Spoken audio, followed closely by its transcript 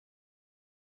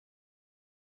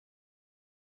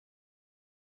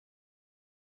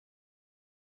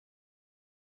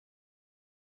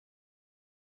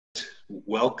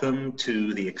Welcome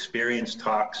to the Experience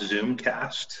Talks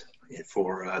Zoomcast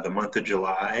for the month of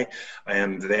July. I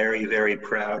am very, very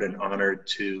proud and honored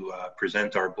to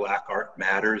present our Black Art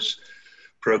Matters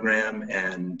program,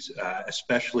 and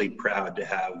especially proud to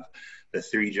have the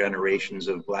three generations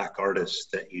of Black artists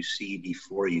that you see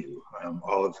before you,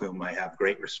 all of whom I have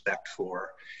great respect for.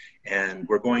 And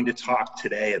we're going to talk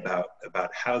today about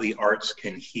how the arts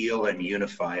can heal and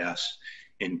unify us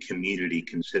in community,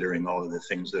 considering all of the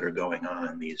things that are going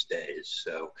on these days.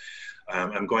 So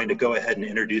I'm going to go ahead and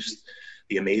introduce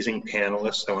the amazing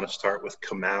panelists. I want to start with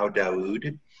Kamau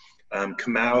Daoud.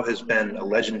 Kamau has been a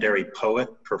legendary poet,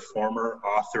 performer,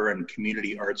 author, and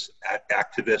community arts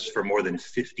activist for more than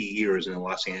 50 years in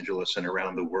Los Angeles and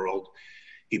around the world.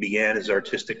 He began his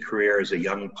artistic career as a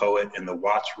young poet in the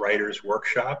Watts Writers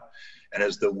Workshop and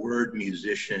as the word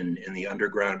musician in the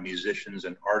Underground Musicians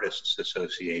and Artists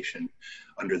Association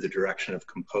under the direction of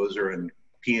composer and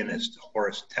pianist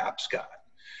Horace Tapscott.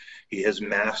 He has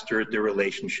mastered the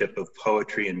relationship of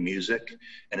poetry and music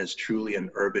and is truly an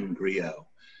urban griot.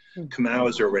 Kamau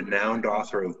is a renowned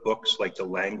author of books like The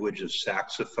Language of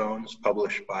Saxophones,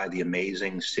 published by the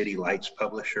amazing City Lights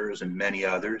publishers, and many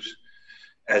others.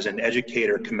 As an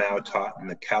educator, Kamau taught in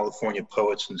the California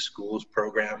Poets in Schools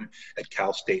program at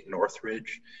Cal State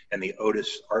Northridge and the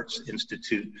Otis Arts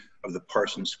Institute of the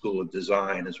Parsons School of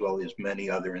Design, as well as many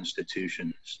other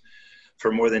institutions.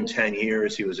 For more than 10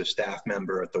 years, he was a staff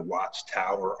member at the Watts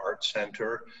Tower Art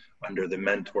Center under the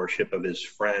mentorship of his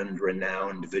friend,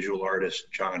 renowned visual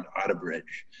artist John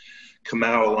Otterbridge.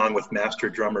 Kamau, along with master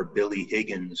drummer Billy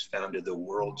Higgins, founded the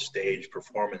World Stage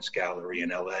Performance Gallery in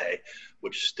LA,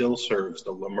 which still serves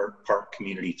the Leimert Park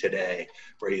community today,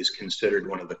 where he is considered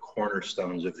one of the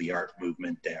cornerstones of the art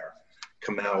movement there.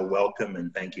 Kamau, welcome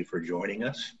and thank you for joining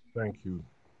us. Thank you.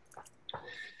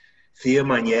 Thea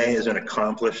Manier is an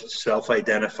accomplished,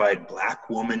 self-identified Black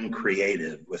woman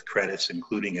creative with credits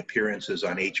including appearances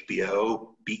on HBO,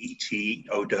 BET,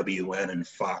 OWN, and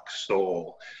Fox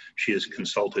Soul. She has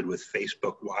consulted with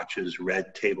Facebook Watch's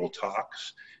Red Table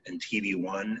Talks and TV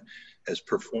One, has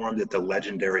performed at the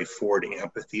legendary Ford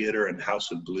Amphitheater and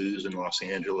House of Blues in Los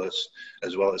Angeles,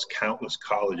 as well as countless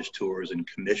college tours and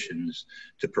commissions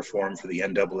to perform for the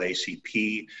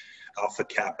NAACP, Alpha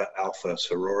Kappa Alpha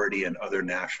sorority, and other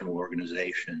national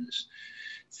organizations.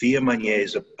 Thea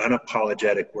Manier's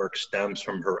unapologetic work stems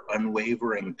from her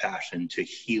unwavering passion to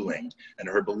healing and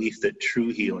her belief that true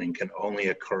healing can only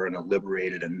occur in a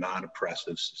liberated and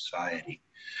non-oppressive society.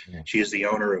 Yeah. She is the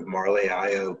owner of Marley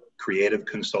Io Creative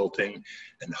Consulting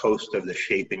and host of the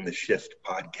Shaping the Shift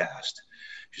podcast.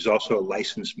 She's also a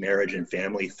licensed marriage and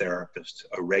family therapist,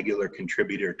 a regular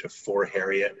contributor to For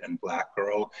Harriet and Black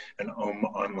Girl and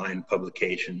online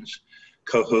publications,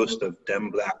 co-host of Dem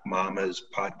Black Mamas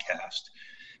podcast,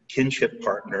 kinship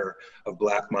partner of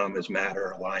Black Mamas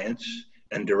Matter Alliance,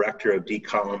 and director of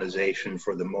decolonization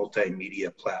for the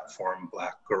multimedia platform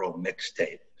Black Girl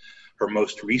Mixtape. Her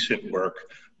most recent work,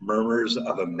 Murmurs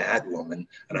of a Madwoman,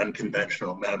 an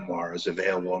unconventional memoir, is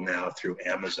available now through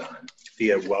Amazon.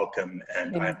 Thea, welcome,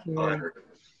 and I'm honored.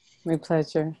 My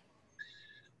pleasure.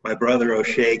 My brother,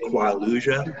 O'Shea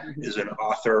Kwaluja, is an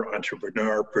author,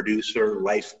 entrepreneur, producer,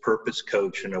 life purpose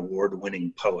coach, and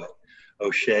award-winning poet.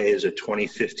 O'Shea is a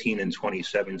 2015 and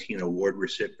 2017 award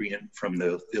recipient from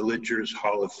the Villagers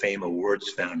Hall of Fame Awards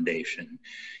Foundation.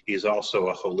 He is also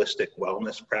a holistic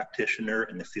wellness practitioner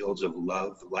in the fields of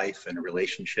love, life, and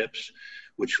relationships,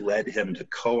 which led him to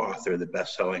co-author the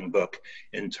best-selling book,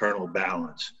 Internal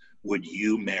Balance, Would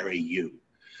You Marry You?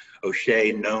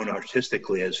 O'Shea, known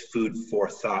artistically as Food for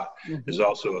Thought, is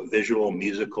also a visual,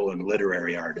 musical, and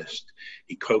literary artist.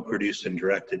 He co-produced and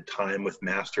directed Time with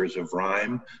Masters of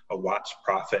Rhyme, A Watts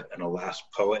Prophet and a Last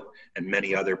Poet, and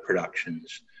many other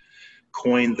productions.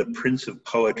 Coined the Prince of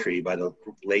Poetry by the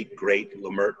late, great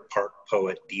Leimert Park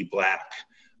poet D. Black,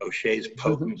 O'Shea's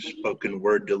potent spoken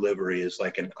word delivery is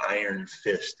like an iron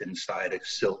fist inside a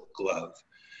silk glove.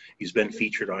 He's been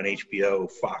featured on HBO,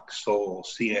 Fox Soul,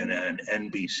 CNN,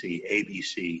 NBC,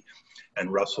 ABC,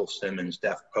 and Russell Simmons'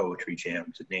 Deaf Poetry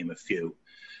Jam, to name a few.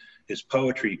 His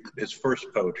first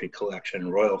poetry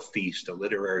collection, Royal Feast, A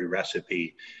Literary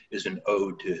Recipe, is an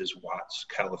ode to his Watts,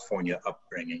 California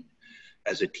upbringing.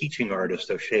 As a teaching artist,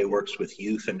 O'Shea works with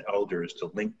youth and elders to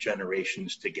link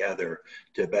generations together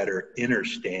to better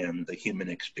understand the human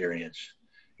experience.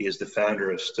 He is the founder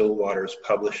of Still Waters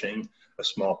Publishing, a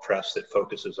small press that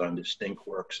focuses on distinct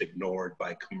works ignored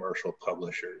by commercial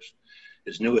publishers.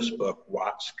 His newest book,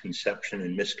 Watts, Conception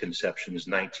and Misconceptions,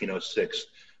 1906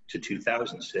 to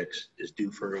 2006, is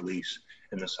due for release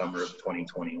in the summer of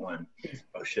 2021.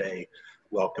 O'Shea,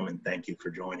 welcome and thank you for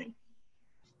joining.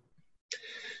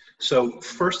 So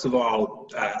first of all,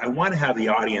 I want to have the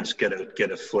audience get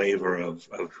a flavor of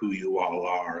who you all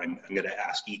are. I'm going to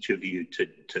ask each of you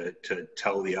to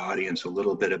tell the audience a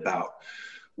little bit about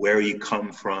where you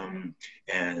come from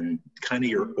and kind of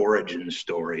your origin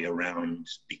story around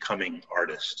becoming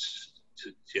artists.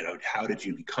 You know, how did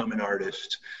you become an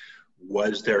artist?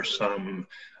 Was there some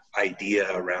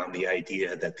idea around the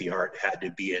idea that the art had to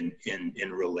be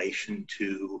in relation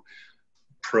to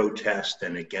protest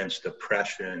and against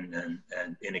oppression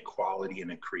and inequality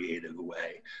in a creative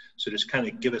way? So just kind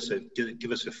of give us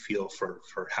a feel for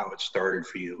how it started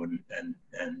for you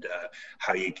and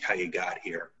how you got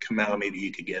here. Kamal, maybe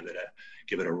you could give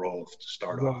it a roll to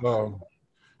start off.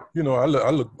 You know, I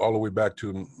look all the way back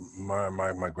to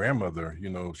my grandmother. You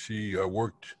know, she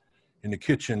worked in the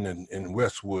kitchen in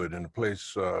Westwood in a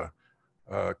place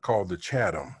called the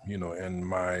Chatham. You know, and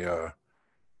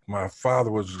my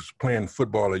father was playing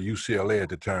football at UCLA at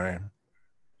the time,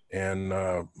 and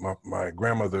my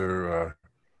grandmother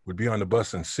would be on the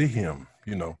bus and see him,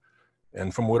 you know.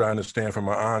 And from what I understand from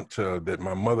my aunt, that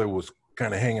my mother was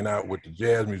kind of hanging out with the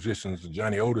jazz musicians,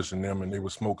 Johnny Otis and them, and they were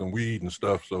smoking weed and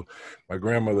stuff. So my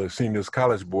grandmother, seen this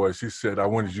college boy, she said, "I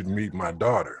wanted you to meet my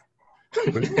daughter."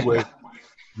 But anyway,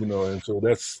 you know, and so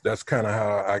that's kind of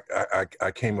how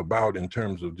I came about in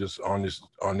terms of just on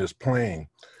this plane.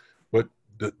 But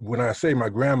when I say my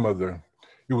grandmother,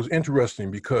 it was interesting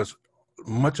because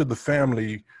much of the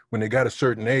family, when they got a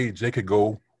certain age, they could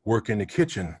go work in the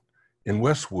kitchen in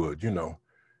Westwood, you know.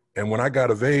 And when I got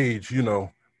of age, you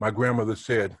know, my grandmother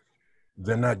said,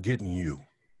 "They're not getting you."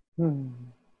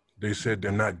 They said,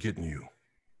 "They're not getting you."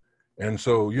 And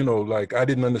so, you know, like I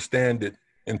didn't understand it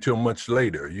until much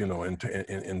later, you know, in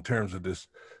terms of this,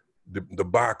 the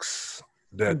box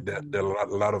that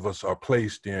a lot of us are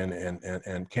placed in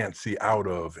and can't see out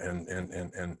of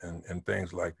and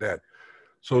things like that.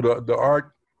 So the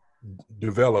art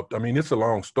developed. I mean, it's a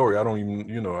long story. I don't even,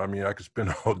 you know, I mean, I could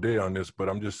spend all day on this, but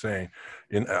I'm just saying,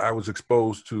 I was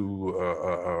exposed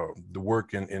to the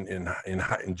work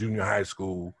in junior high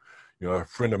school. You know, a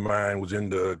friend of mine was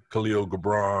into Khalil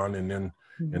Gibran, and then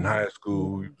in high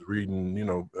school, reading, you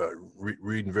know,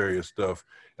 reading various stuff.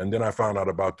 And then I found out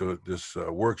about this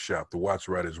workshop, the Watts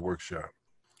Writers Workshop,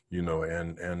 you know,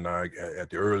 and I,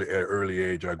 at early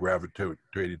age, I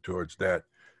gravitated towards that.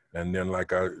 And then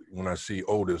when I see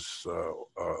Otis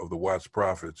of the Watts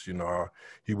Prophets, you know,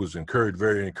 he was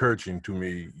very encouraging to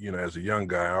me, you know, as a young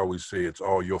guy. I always say, "It's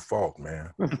all your fault,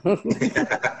 man." All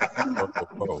your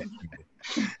fault.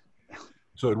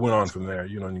 So it went on from there,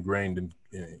 you know, ingrained in,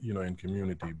 you know, in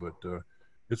community. But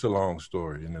it's a long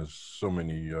story, and there's so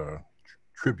many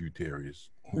tributaries,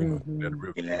 you know, that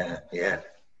river. Yeah.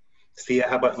 Thea,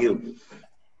 how about you?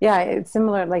 Yeah, it's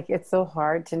similar. Like, it's so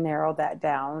hard to narrow that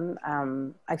down.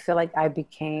 I feel like I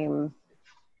became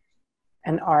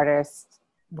an artist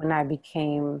when I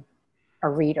became a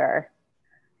reader,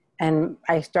 and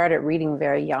I started reading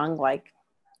very young, like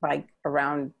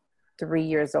around 3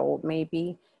 years old,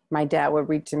 maybe. My dad would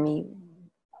read to me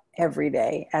every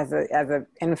day as an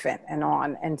infant and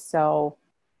on. And so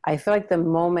I feel like the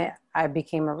moment I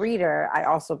became a reader, I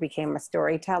also became a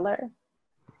storyteller.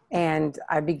 And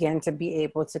I began to be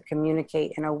able to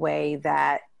communicate in a way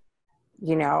that,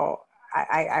 you know,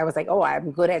 I was like, oh,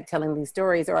 I'm good at telling these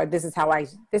stories, or this is how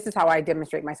I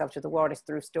demonstrate myself to the world, is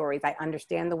through stories. I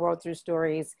understand the world through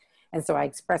stories. And so I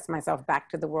express myself back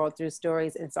to the world through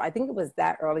stories. And so I think it was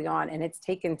that early on, and it's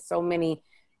taken so many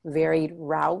varied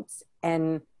routes,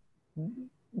 and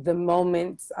the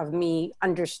moments of me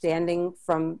understanding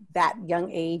from that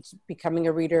young age, becoming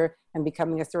a reader and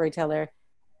becoming a storyteller,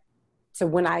 to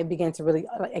when I began to really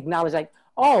acknowledge, like,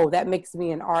 oh, that makes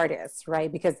me an artist,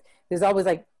 right? Because there's always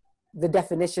like the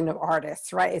definition of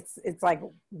artist, right? It's like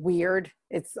weird.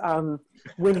 It's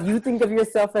when you think of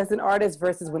yourself as an artist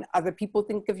versus when other people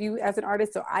think of you as an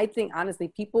artist. So I think, honestly,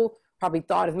 people probably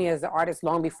thought of me as an artist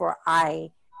long before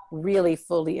I really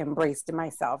fully embraced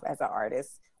myself as an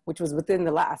artist, which was within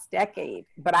the last decade.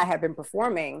 But I had been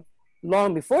performing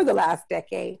long before the last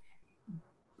decade.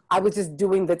 I was just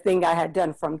doing the thing I had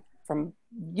done from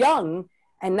young,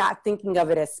 and not thinking of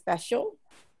it as special,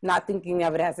 not thinking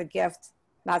of it as a gift,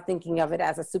 not thinking of it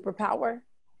as a superpower.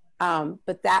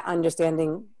 But that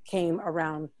understanding came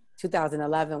around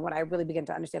 2011, when I really began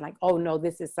to understand, like, oh no,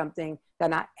 this is something that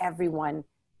not everyone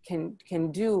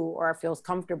can do or feels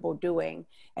comfortable doing.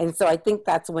 And so I think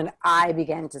that's when I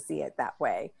began to see it that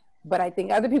way. But I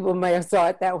think other people may have saw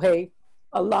it that way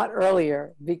a lot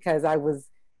earlier, because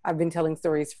I've been telling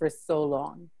stories for so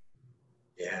long.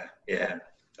 Yeah.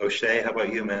 O'Shea, how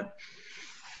about you, man?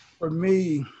 For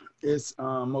me, it's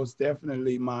most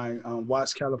definitely my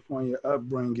Watts, California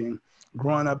upbringing.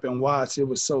 growing up in Watts, it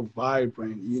was so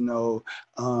vibrant. You know,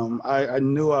 I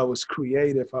knew I was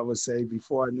creative, I would say,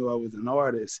 before I knew I was an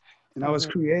artist. And I was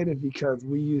creative because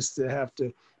we used to have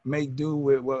to make do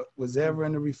with what was ever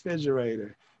in the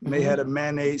refrigerator. May had a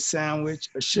mayonnaise sandwich,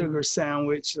 a sugar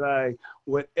sandwich, like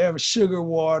whatever, sugar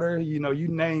water, you know, you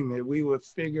name it, we would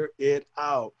figure it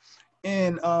out.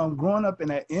 And growing up in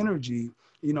that energy,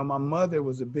 you know, my mother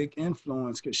was a big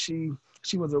influence because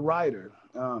she was a writer,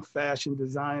 fashion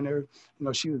designer. You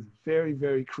know, she was very,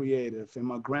 very creative. And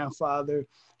my grandfather,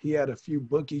 he had a few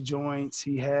bookie joints.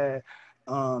 He had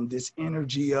this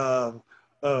energy of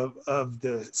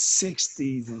the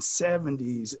 60s and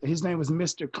 70s. His name was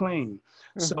Mr. Clean.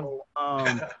 So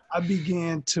I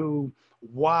began to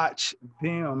watch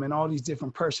them and all these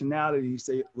different personalities.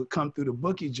 They would come through the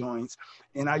bookie joints,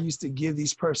 and I used to give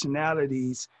these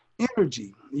personalities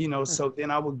energy, you know. So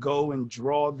then I would go and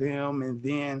draw them, and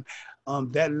then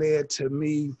that led to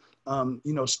me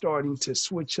you know, starting to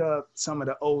switch up some of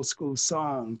the old school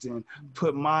songs and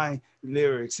put my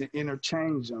lyrics and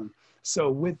interchange them.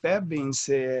 So with that being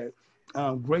said,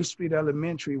 Grace Street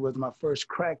Elementary was my first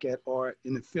crack at art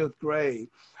in the 5th grade.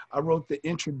 I wrote the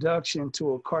introduction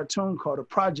to a cartoon called The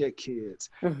Project Kids.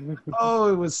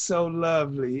 Oh, it was so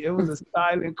lovely. It was a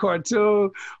silent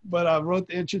cartoon, but I wrote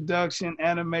the introduction,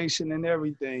 animation, and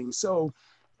everything. So,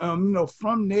 you know,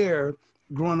 from there,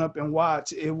 growing up in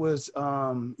Watts, it was,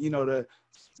 you know, the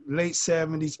late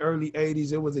 70s, early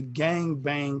 80s, it was a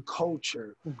gangbang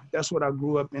culture. That's what I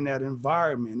grew up in, that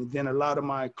environment. And then a lot of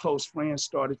my close friends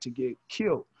started to get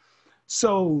killed.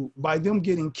 So by them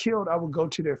getting killed, I would go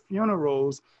to their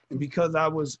funerals. And because I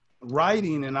was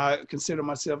writing and I consider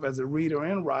myself as a reader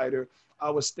and writer, I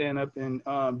would stand up and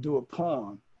do a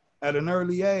poem at an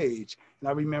early age. And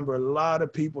I remember a lot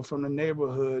of people from the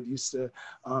neighborhood used to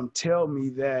tell me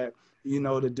that, you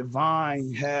know, the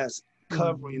divine has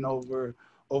covering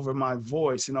over my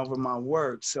voice and over my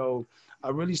work. So I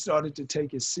really started to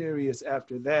take it serious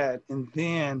after that. And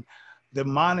then the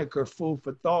moniker Food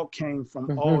for Thought came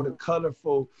from all the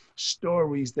colorful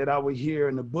stories that I would hear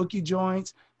in the bookie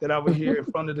joints, that I would hear in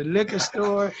front of the liquor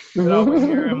store, that I would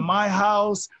hear in my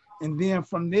house. And then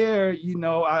from there, you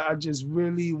know, I just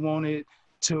really wanted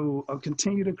to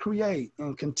continue to create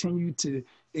and continue to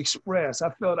express. I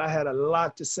felt I had a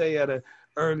lot to say at an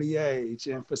early age.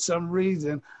 And for some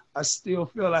reason, I still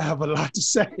feel I have a lot to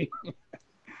say.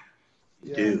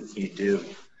 You do.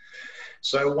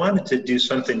 So I wanted to do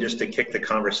something just to kick the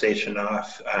conversation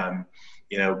off.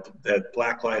 You know, the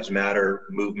Black Lives Matter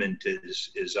movement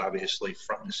is obviously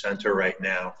front and center right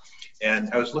now. And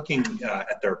I was looking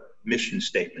at their mission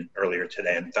statement earlier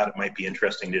today and thought it might be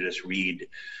interesting to just read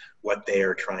what they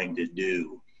are trying to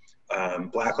do.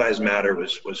 Black Lives Matter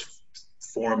was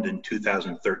formed in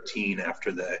 2013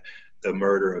 after the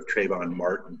murder of Trayvon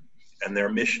Martin. And their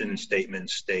mission statement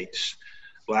states,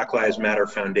 Black Lives Matter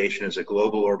Foundation is a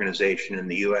global organization in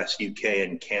the US, UK,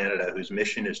 and Canada whose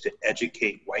mission is to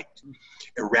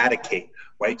eradicate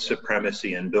white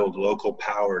supremacy and build local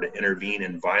power to intervene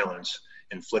in violence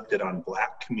inflicted on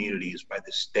Black communities by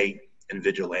the state and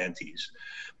vigilantes.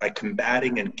 By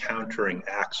combating and countering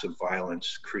acts of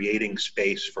violence, creating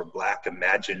space for Black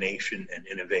imagination and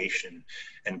innovation,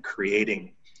 and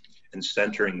creating and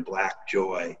centering Black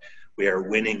joy, we are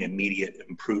winning immediate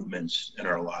improvements in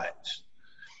our lives.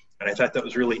 And I thought that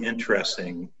was really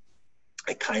interesting.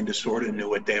 I kind of sort of knew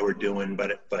what they were doing,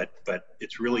 but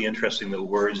it's really interesting the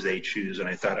words they choose, and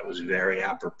I thought it was very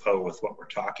apropos with what we're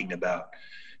talking about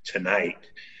tonight.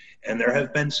 And there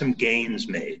have been some gains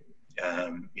made.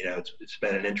 You know, it's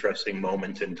been an interesting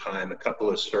moment in time. A couple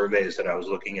of surveys that I was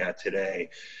looking at today,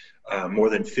 more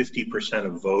than 50%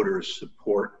 of voters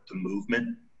support the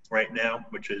movement right now,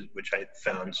 which I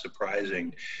found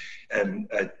surprising. And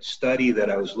a study that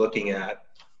I was looking at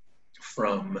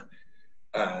from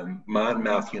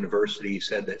Monmouth University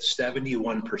said that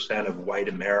 71% of white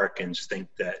Americans think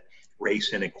that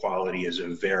race inequality is a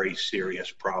very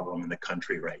serious problem in the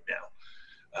country right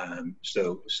now.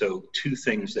 So two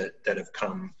things that have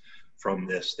come from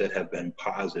this that have been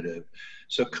positive.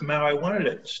 So Kamau, I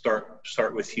wanted to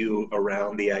start with you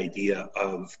around the idea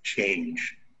of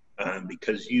change.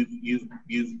 Because you've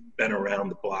been around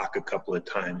the block a couple of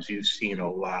times. You've seen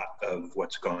a lot of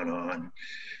what's gone on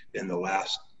in the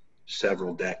last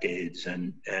several decades,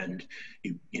 and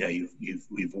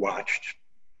we've watched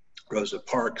Rosa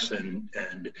Parks and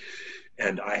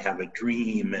I Have a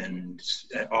Dream, and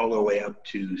all the way up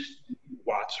to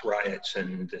Watts riots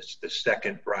and the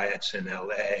second riots in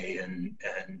LA, and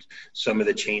some of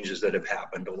the changes that have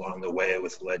happened along the way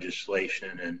with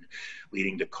legislation and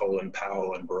leading to Colin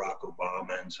Powell and Barack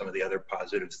Obama and some of the other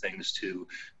positive things to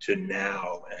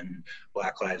now, and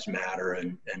Black Lives Matter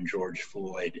and George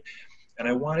Floyd. And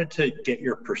I wanted to get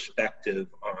your perspective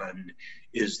on,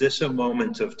 is this a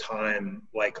moment of time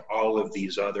like all of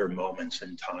these other moments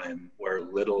in time where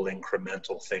little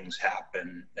incremental things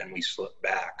happen and we slip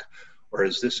back? Or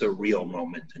is this a real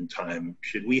moment in time?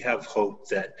 Should we have hope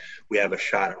that we have a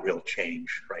shot at real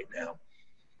change right now?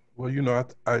 Well, you know,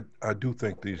 I do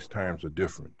think these times are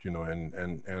different, you know,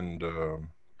 and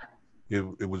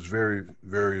it was very,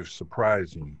 very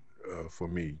surprising for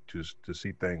me to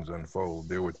see things unfold.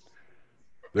 There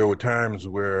were times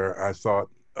where I thought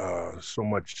so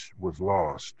much was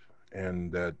lost,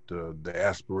 and that the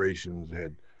aspirations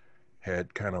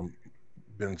had kind of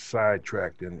been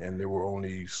sidetracked, and there were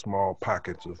only small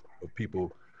pockets of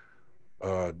people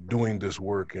doing this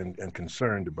work and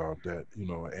concerned about that, you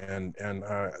know, and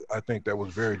I think that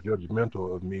was very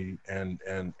judgmental of me, and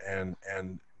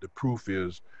the proof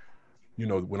is, you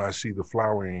know, when I see the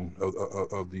flowering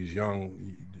of these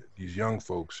young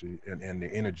folks and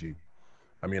the energy.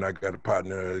 I mean, I got a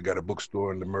partner, got a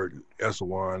bookstore in the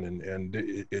Esselwan, and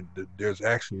there's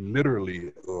actually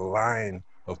literally a line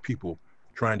of people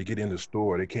trying to get in the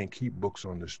store. They can't keep books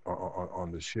on the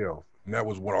shelf. And that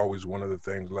was always one of the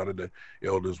things a lot of the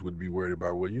elders would be worried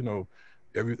about. Well, you know,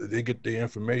 they get the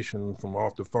information from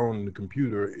off the phone and the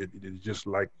computer. It's just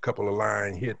like a couple of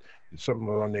lines hit, something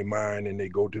on their mind, and they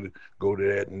go to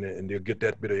that, and they'll get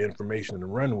that bit of information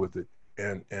and run with it.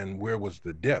 And where was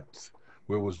the depth?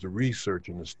 Where was the research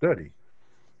and the study?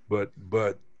 But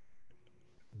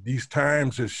these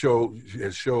times has showed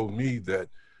me that,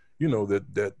 you know,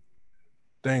 that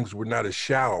things were not as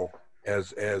shallow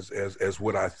as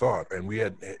what I thought, and we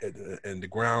had, and the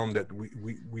ground that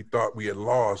we thought we had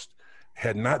lost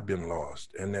had not been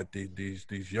lost, and that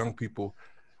these young people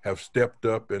have stepped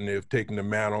up and they've taken the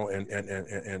mantle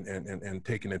and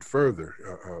taken it further.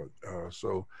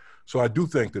 So I do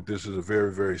think that this is a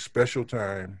very, very special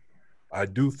time. I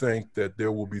do think that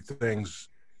there will be things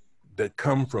that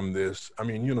come from this. I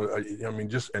mean, you know, I mean,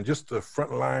 just the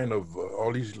front line of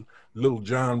all these little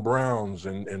John Browns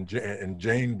and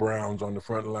Jane Browns on the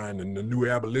front line, and the new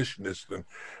abolitionists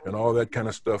and all that kind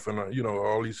of stuff, and you know,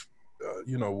 all these,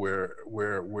 you know, where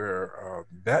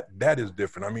that is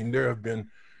different. I mean, there have been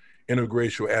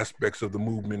interracial aspects of the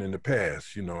movement in the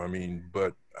past, you know. I mean,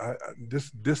 but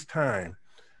this time.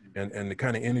 And the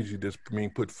kind of energy that's being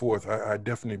put forth, I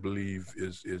definitely believe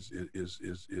is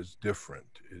different,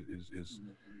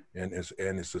 and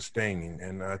is sustaining.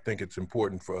 And I think it's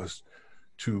important for us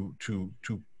to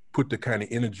put the kind of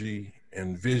energy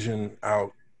and vision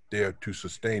out there to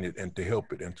sustain it and to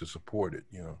help it and to support it,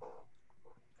 you know.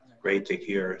 Great to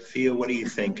hear. Thea, what do you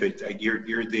think?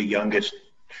 You're the youngest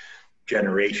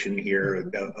generation here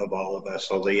of all of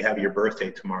us, although you have your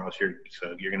birthday tomorrow, so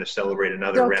you're going to celebrate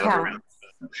another round around.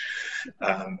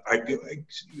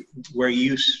 Where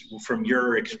you, from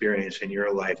your experience in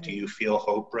your life, do you feel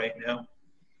hope right now?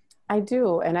 I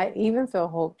do, and I even feel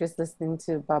hope just listening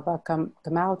to Baba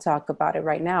Kamal talk about it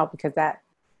right now, because that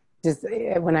just,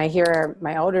 when I hear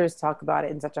my elders talk about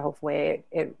it in such a hopeful way,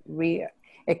 it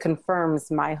confirms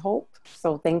my hope.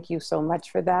 So thank you so much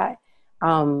for that.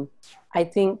 I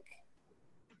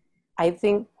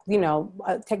think, you know,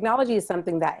 technology is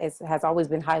something that has always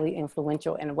been highly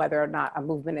influential in whether or not a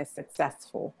movement is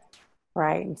successful,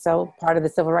 right? And so part of the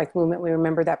civil rights movement, we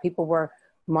remember that people were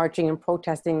marching and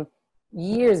protesting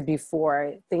years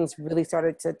before things really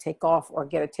started to take off or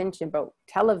get attention, but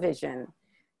television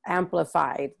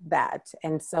amplified that.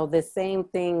 And so the same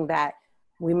thing that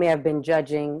we may have been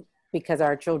judging because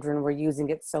our children were using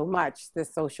it so much,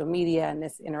 this social media and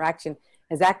this interaction,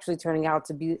 is actually turning out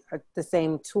to be the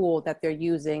same tool that they're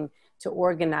using to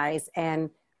organize. And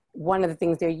one of the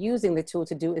things they're using the tool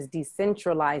to do is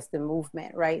decentralize the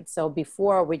movement, right? So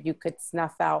before, where you could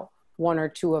snuff out one or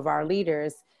two of our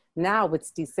leaders, now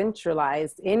it's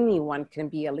decentralized. Anyone can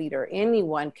be a leader.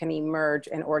 Anyone can emerge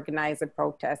and organize a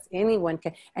protest. Anyone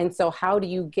can. And so how do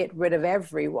you get rid of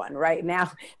everyone, right?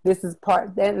 Now, this is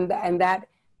part, and that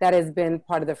has been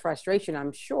part of the frustration,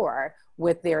 I'm sure,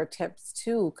 with their attempts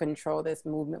to control this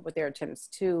movement, with their attempts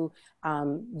to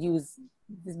use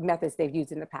the methods they've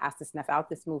used in the past to snuff out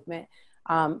this movement.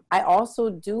 I also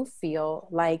do feel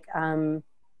like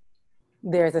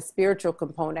there's a spiritual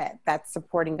component that's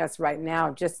supporting us right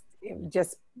now, just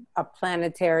a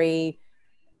planetary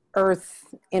earth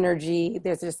energy.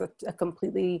 There's just a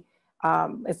completely,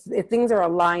 things are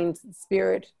aligned,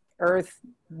 spirit, earth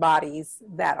bodies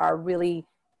that are really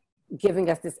giving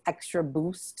us this extra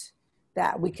boost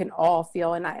that we can all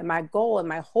feel. And my goal and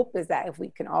my hope is that if we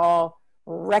can all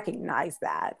recognize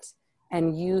that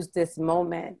and use this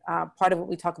moment, part of what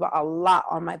we talk about a lot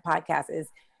on my podcast is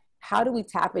how do we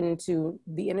tap into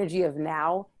the energy of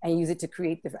now and use it to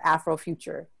create the Afro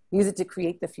future, use it to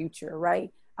create the future,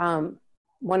 right?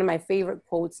 One of my favorite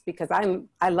quotes, because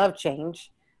I love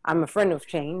change. I'm a friend of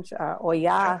change.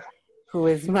 Oya, who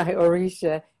is my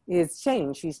Orisha, is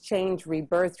change. She's change,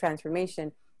 rebirth,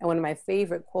 transformation. And one of my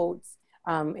favorite quotes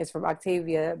is from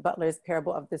Octavia Butler's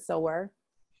Parable of the Sower.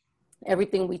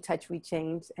 Everything we touch, we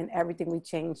change, and everything we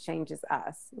change changes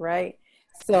us, right?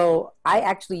 So I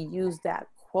actually use that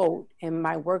quote in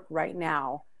my work right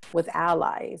now with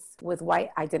allies, with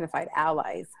white identified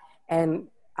allies. And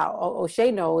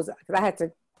O'Shea knows, because I had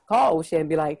to call O'Shea and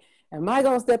be like, am I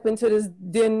going to step into this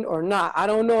den or not? I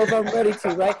don't know if I'm ready to,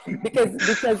 right?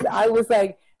 Because I was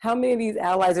like, how many of these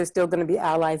allies are still going to be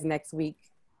allies next week,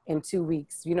 in 2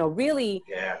 weeks? You know, really,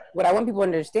 what I want people to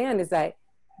understand is that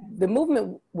the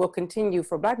movement will continue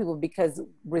for Black people because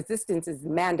resistance is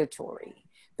mandatory.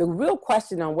 The real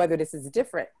question on whether this is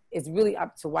different is really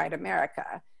up to white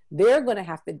America. They're going to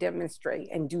have to demonstrate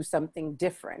and do something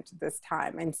different this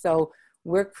time. And so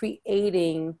we're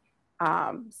creating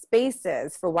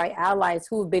spaces for white allies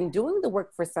who have been doing the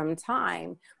work for some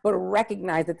time, but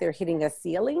recognize that they're hitting a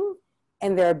ceiling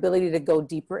and their ability to go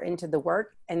deeper into the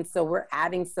work. And so we're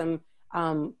adding some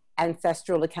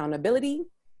ancestral accountability,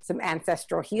 some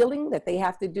ancestral healing that they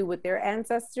have to do with their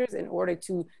ancestors in order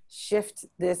to shift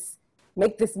this,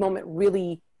 make this moment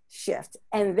really shift,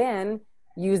 and then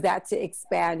use that to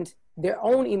expand their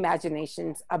own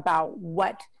imaginations about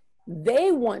what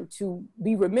they want to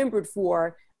be remembered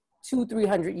for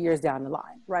 200-300 years down the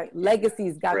line, right?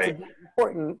 Legacy's got to be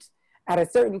important at a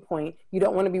certain point. You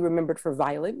don't want to be remembered for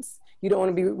violence. You don't want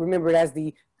to be remembered as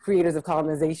the creators of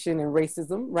colonization and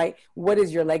racism, right? What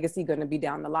is your legacy going to be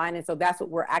down the line? And so that's what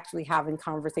we're actually having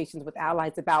conversations with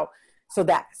allies about, so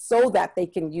that they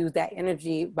can use that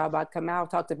energy Baba Kamal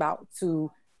talked about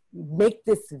to make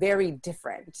this very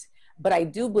different. But I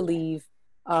do believe,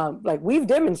 like we've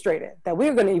demonstrated that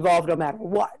we're going to evolve no matter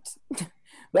what.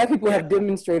 Black people have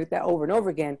demonstrated that over and over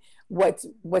again. What's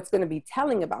going to be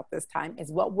telling about this time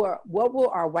is what will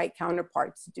our white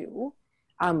counterparts do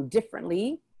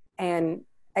differently and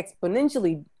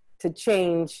exponentially to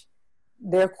change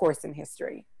their course in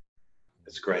history.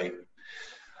 That's great.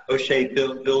 O'Shea,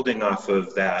 building off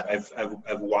of that,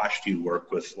 I've watched you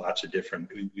work with lots of different,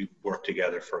 we've worked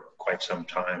together for quite some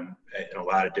time in a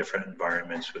lot of different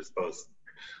environments with both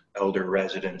elder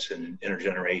residents and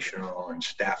intergenerational and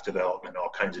staff development, all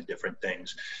kinds of different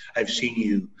things. I've seen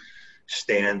you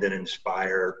stand and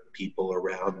inspire people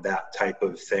around that type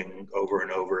of thing over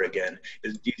and over again.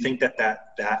 Do you think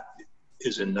that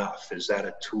is enough? Is that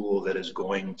a tool that is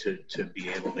going to be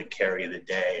able to carry the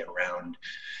day around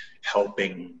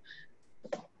helping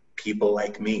people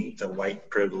like me, the white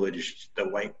privileged, the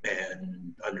white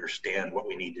man, understand what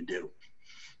we need to do?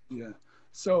 Yeah.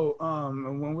 So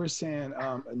when we're saying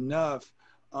enough,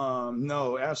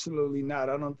 no, absolutely not.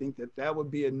 I don't think that would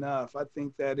be enough. I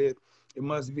think that it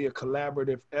must be a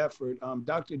collaborative effort.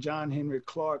 Dr. John Henry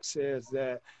Clark says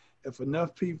that if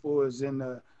enough people is in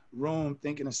the room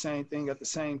thinking the same thing at the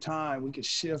same time, we can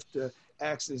shift the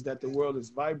axis that the world is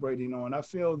vibrating on. I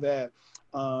feel that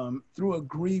through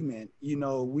agreement,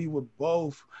 we would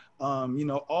both,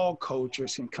 all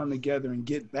cultures can come together and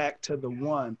get back to the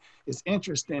one. It's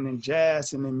interesting in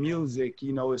jazz and in music,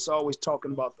 it's always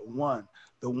talking about the one.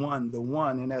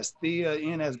 And as Thea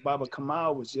and as Baba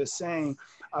Kamal was just saying,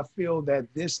 I feel that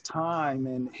this time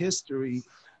in history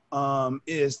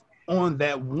is on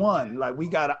that one. Like we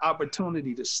got an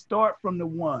opportunity to start from the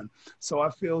one. So I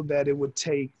feel that it would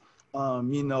take,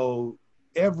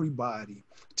 everybody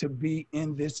to be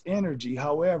in this energy.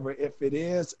 However, if it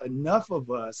is enough of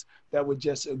us that would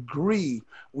just agree,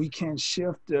 we can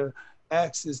shift the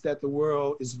axis that the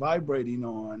world is vibrating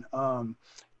on.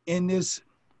 In this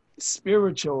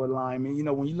spiritual alignment,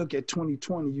 when you look at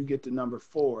 2020, you get the number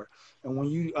 4. And when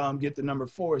you get the number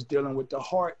 4, it's dealing with the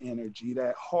heart energy,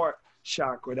 that heart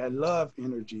chakra, that love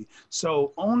energy.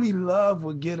 So only love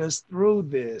will get us through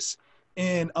this.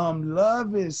 And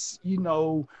love is,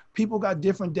 people got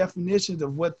different definitions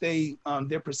of what they,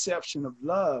 their perception of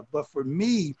love. But for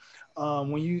me,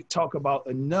 when you talk about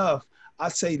enough, I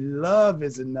say love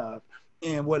is enough.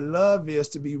 And what love is,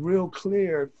 to be real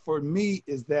clear for me,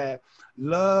 is that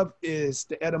love is,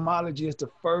 the etymology is the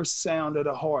first sound of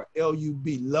the heart,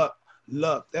 L-U-B, love.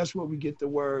 love. That's where we get the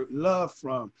word love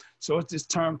from. So it's this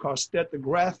term called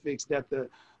stetographics, that the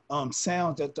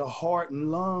sounds that the heart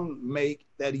and lung make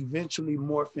that eventually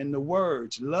morph into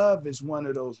words. Love is one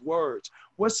of those words.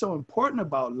 What's so important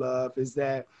about love is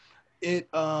that it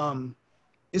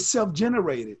it's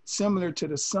self-generated, similar to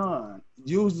the sun.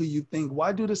 Usually you think,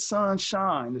 why do the sun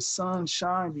shine? The sun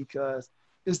shine because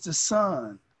it's the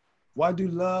sun. Why do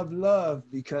love?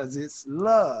 Because it's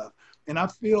love. And I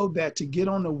feel that to get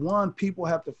on the one, people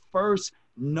have to first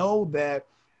know that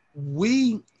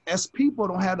we as people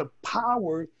don't have the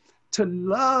power to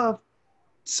love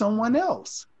someone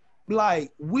else.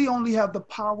 Like, we only have the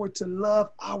power to love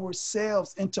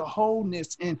ourselves into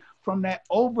wholeness. And from that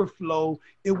overflow,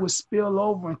 it will spill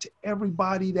over into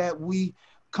everybody that we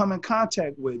come in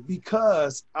contact with.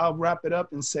 Because I'll wrap it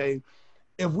up and say,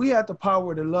 if we have the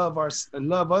power to love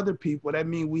other people, that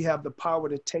means we have the power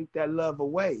to take that love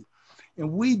away. And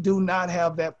we do not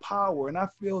have that power. And I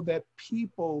feel that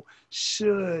people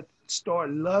should start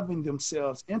loving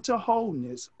themselves into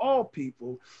wholeness, all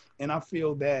people. And I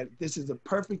feel that this is a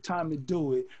perfect time to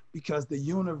do it because the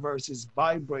universe is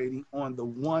vibrating on the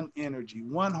one energy,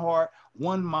 one heart,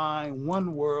 one mind,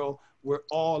 one world. We're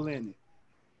all in it.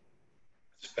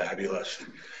 It's fabulous.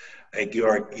 Like you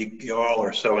all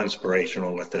are so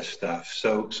inspirational with this stuff.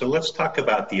 So let's talk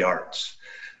about the arts.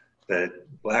 The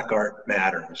Black Art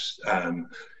Matters.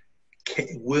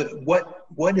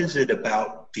 What is it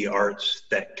about the arts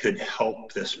that could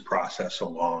help this process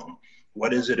along?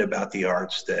 What is it about the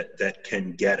arts that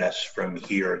can get us from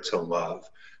here to love,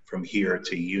 from here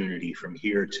to unity, from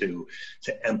here to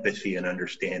empathy and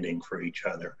understanding for each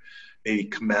other? Maybe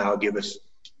Kamau,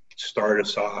 start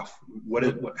us off.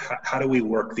 How do we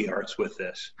work the arts with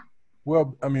this?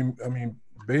 Well, I mean,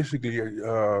 basically,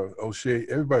 O'Shea,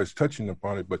 everybody's touching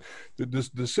upon it, but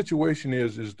the situation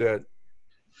is that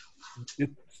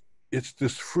it's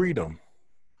this freedom.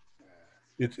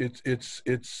 It's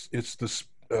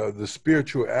the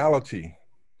spirituality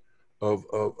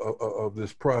of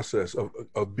this process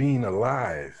of being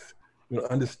alive,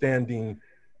 understanding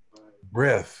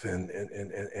breath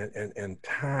and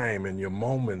time and your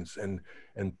moments and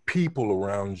people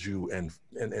around you and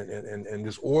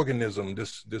this organism,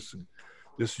 this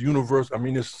universe. I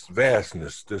mean, this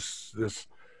vastness, this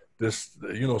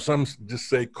some just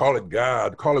say, call it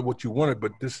God, call it what you want it,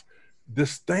 but this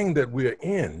thing that we're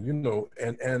in,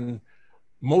 and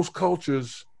most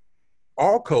cultures,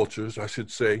 all cultures, I should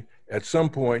say, at some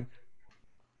point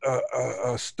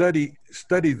study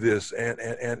this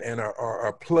and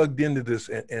are plugged into this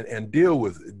and deal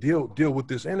with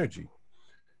this energy.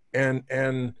 And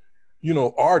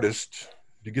artists,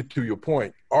 to get to your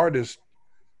point, artists,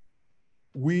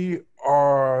 we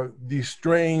are these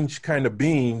strange kind of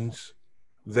beings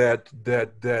that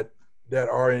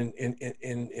are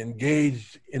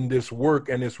engaged in this work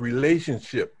and this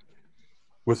relationship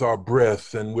with our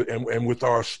breath and with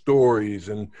our stories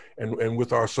and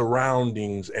with our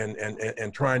surroundings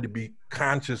and trying to be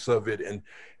conscious of it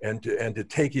and to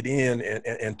take it in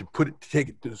and to put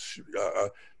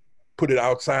it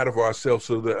outside of ourselves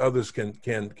so that others can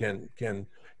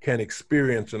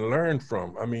experience and learn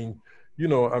from. I mean,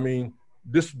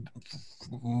 this,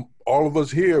 all of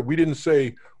us here, we didn't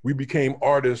say we became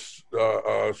artists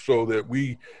so that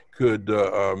we could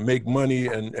make money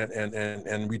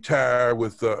and retire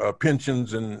with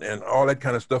pensions and all that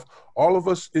kind of stuff. All of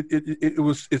us,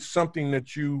 it's something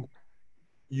that you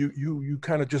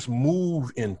kind of just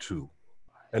move into,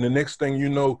 and the next thing you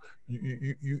know,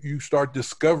 you start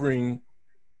discovering,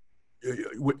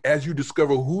 as you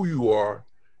discover who you are,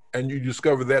 and you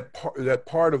discover that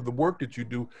part of the work that you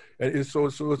do, and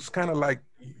it's kind of like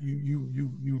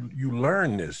you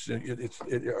learn this.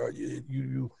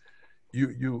 You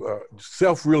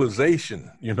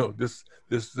self-realization, this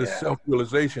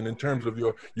self-realization in terms of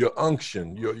your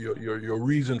unction, your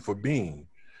reason for being,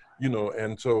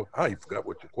 and so I forgot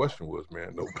what your question was,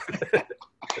 man. No.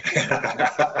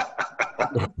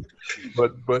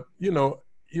 but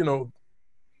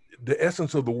the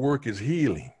essence of the work is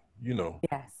healing. Yes.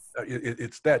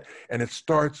 It's that, and it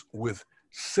starts with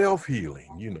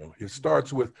self-healing. It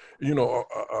starts with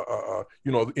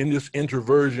in this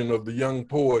introversion of the young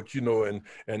poet, and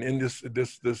in this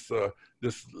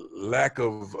lack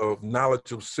of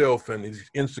knowledge of self and his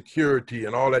insecurity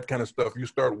and all that kind of stuff. You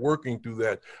start working through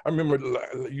that. I remember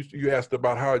you asked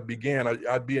about how it began.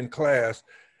 I'd be in class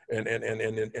and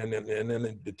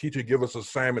then the teacher give us an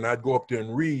assignment. I'd go up there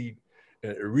and read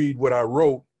what I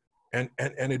wrote, and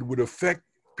it would affect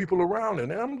people around.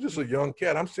 And I'm just a young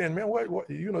cat. I'm saying, man, what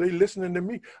they listening to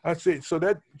me. I say, so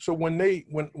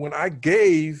when I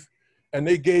gave, and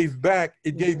they gave back.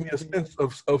 It gave me a sense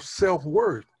of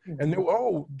self-worth. And they were,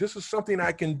 oh, this is something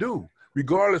I can do,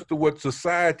 regardless of what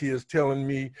society is telling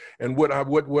me and what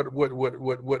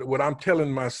I'm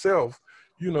telling myself.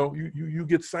 You know, you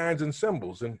get signs and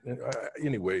symbols. And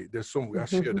anyway, there's some, I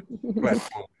share the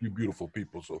platform with you beautiful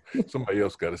people, so somebody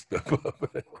else got to step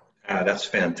up. That's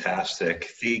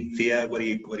fantastic. Thea, what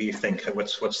do you think?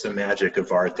 What's the magic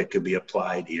of art that could be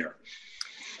applied here?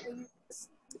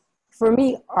 For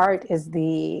me, art is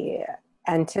the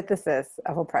antithesis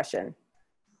of oppression.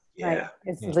 Yeah. Right?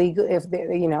 It's legal.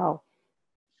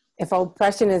 If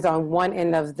oppression is on one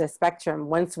end of the spectrum,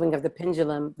 one swing of the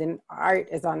pendulum, then art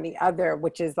is on the other,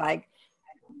 which is like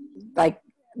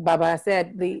Baba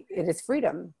said, it is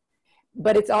freedom,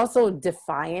 but it's also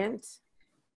defiant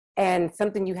and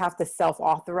something you have to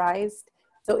self-authorize.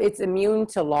 So it's immune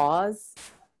to laws.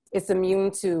 It's immune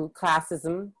to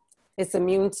classism. It's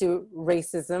immune to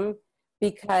racism,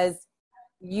 because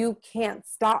you can't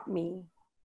stop me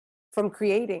from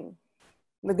creating.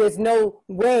 There's no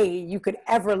way you could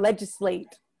ever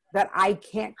legislate that I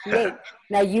can't create.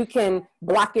 Now you can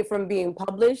block it from being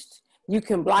published. You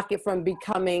can block it from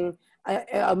becoming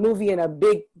a movie in a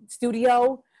big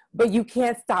studio, but you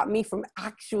can't stop me from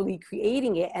actually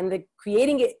creating it. And the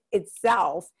creating it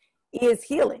itself is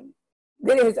healing.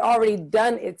 Then it has already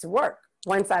done its work.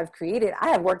 Once I've created, I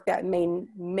have work that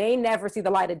may never see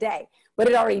the light of day, but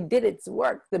it already did its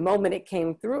work the moment it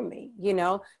came through me, you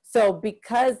know? So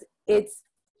because it's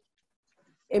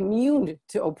immune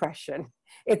to oppression,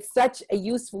 it's such a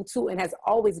useful tool and has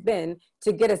always been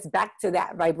to get us back to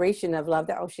that vibration of love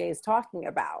that O'Shea is talking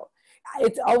about.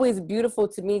 It's always beautiful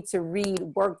to me to read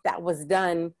work that was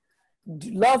done,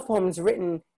 love poems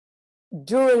written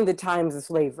during the times of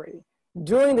slavery,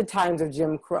 during the times of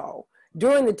Jim Crow,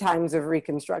 during the times of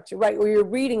Reconstruction, right? Where you're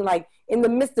reading, like, in the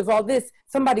midst of all this,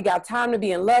 somebody got time to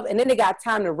be in love, and then they got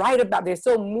time to write about it. They're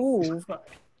so moved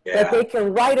that they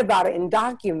can write about it and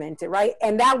document it, right?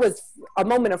 And that was a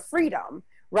moment of freedom,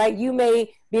 right? You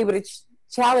may be able to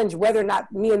challenge whether or not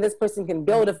me and this person can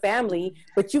build a family,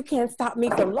 but you can't stop me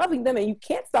from loving them, and you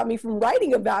can't stop me from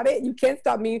writing about it. You can't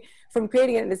stop me from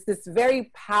creating it. And it's this very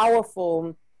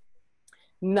powerful,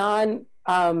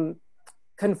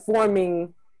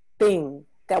 non-conforming thing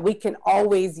that we can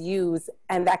always use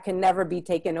and that can never be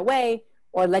taken away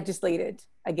or legislated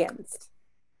against.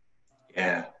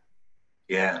 Yeah.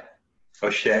 Yeah.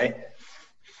 O'Shea?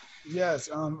 Yes,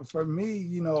 for me,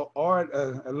 you know, art,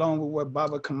 along with what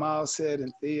Baba Kamal said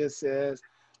and Thea says,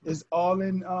 is all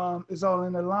in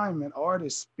alignment. Art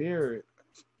is spirit,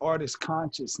 art is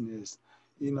consciousness,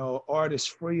 you know, art is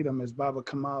freedom, as Baba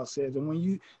Kamal says. And when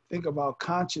you think about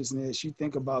consciousness, you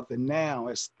think about the now,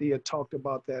 as Thea talked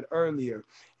about that earlier.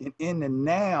 And in the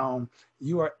now,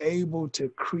 you are able to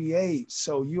create.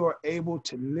 So you are able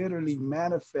to literally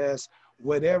manifest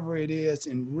whatever it is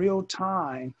in real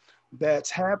time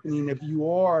that's happening if you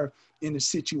are in a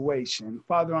situation.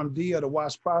 Father Amdia, the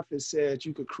Watch Prophet, said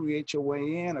you could create your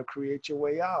way in or create your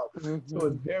way out. So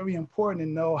it's very important to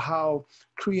know how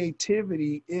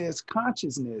creativity is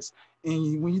consciousness.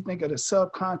 And when you think of the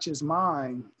subconscious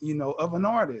mind, you know, of an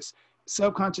artist,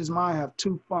 subconscious mind have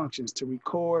two functions: to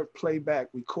record, playback,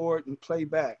 record and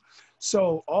playback.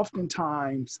 So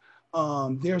oftentimes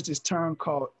there's this term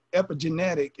called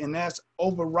epigenetic, and that's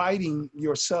overriding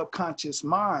your subconscious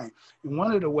mind. And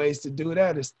one of the ways to do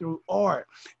that is through art.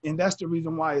 And that's the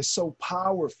reason why it's so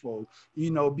powerful,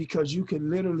 you know, because you can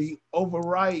literally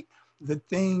overwrite the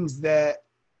things that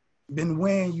been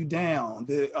weighing you down,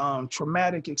 the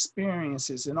traumatic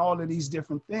experiences and all of these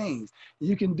different things.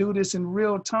 You can do this in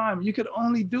real time. You could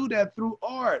only do that through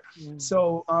art.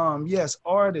 So yes,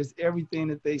 art is everything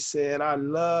that they said. I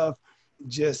love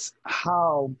just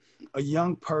how a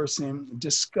young person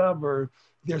discover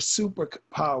their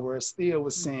superpower, as Thea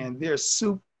was saying, they're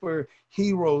super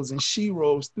heroes and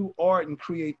sheroes through art and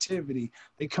creativity.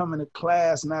 They come into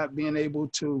class not being able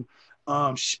to,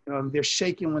 they're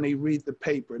shaking when they read the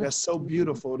paper. That's so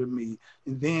beautiful to me.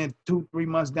 And then 2-3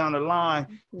 months down the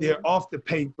line, they're off the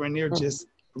paper and they're just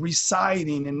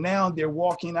reciting. And now they're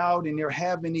walking out and they're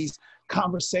having these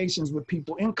conversations with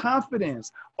people in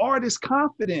confidence. Art is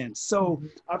confidence. So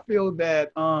I feel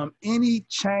that any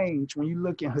change, when you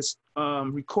look at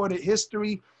recorded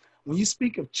history, when you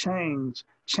speak of change,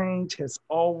 change has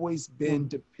always been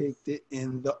depicted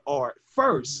in the art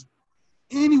first,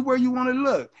 anywhere you want to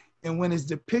look. And when it's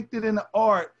depicted in the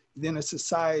art, then a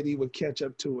society would catch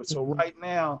up to it. So right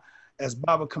now, as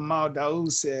Baba Kamal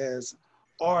Daoud says,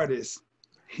 artists,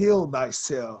 heal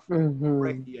thyself,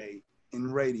 radiate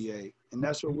and radiate. And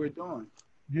that's what we're doing.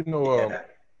 You know,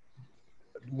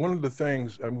 one of the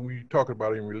things, I mean, we talk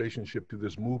about in relationship to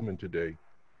this movement today,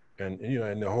 and you know,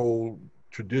 and the whole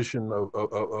tradition of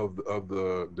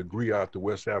the griot, the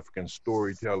West African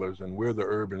storytellers, and we're the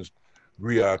urban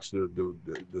griots,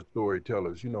 the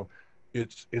storytellers. You know,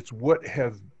 it's what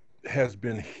has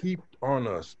been heaped on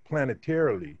us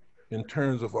planetarily in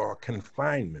terms of our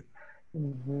confinement.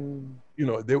 Mm-hmm. You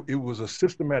know, it was a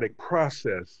systematic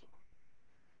process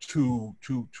to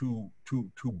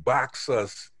box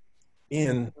us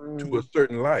in to a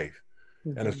certain life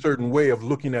and a certain way of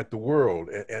looking at the world,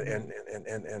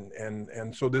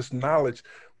 and so this knowledge,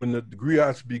 when the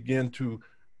griots begin to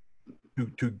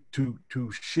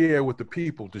share with the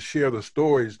people, to share the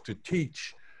stories, to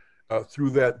teach through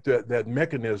that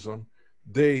mechanism,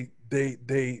 they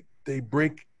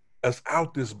break us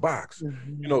out this box.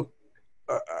 You know,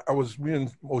 me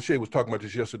and O'Shea was talking about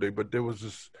this yesterday, but there was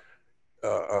this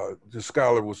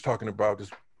scholar was talking about, this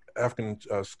African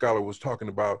scholar was talking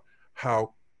about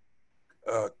how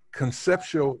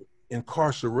conceptual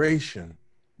incarceration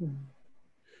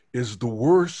is the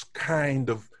worst kind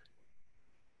of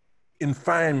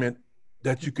confinement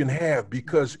that you can have,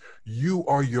 because you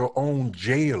are your own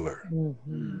jailer.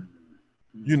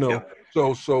 You know, yeah.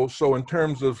 So in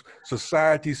terms of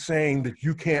society saying that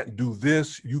you can't do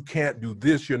this, you're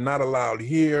not allowed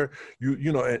here,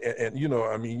 you know, and you know,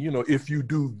 I mean, you know, if you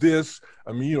do this,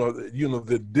 I mean, you know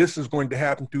that this is going to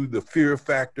happen to you, the fear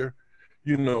factor,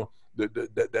 you know,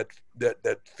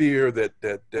 that fear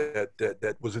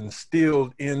that was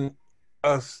instilled in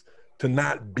us to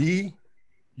not be,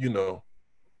 you know,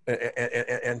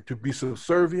 and to be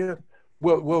subservient.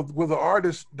 Well, the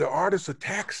artist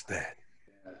attacks that.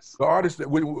 The artist,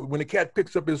 when the cat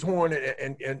picks up his horn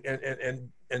and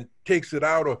takes it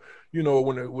out, or you know,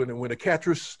 when a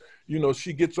catress, you know,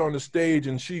 she gets on the stage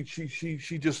and she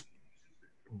just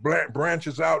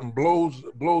branches out and blows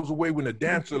away. When the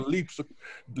dancer leaps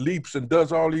and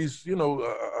does all these, you know,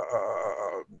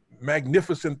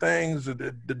 magnificent things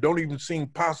that don't even seem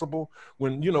possible.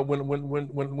 When you know,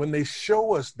 when they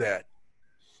show us that,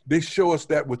 they show us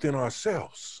that within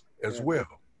ourselves as well.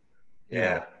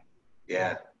 Yeah,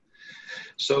 yeah.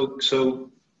 So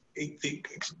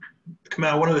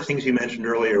Kamal, one of the things you mentioned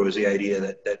earlier was the idea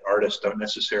that artists don't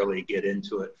necessarily get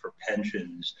into it for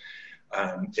pensions.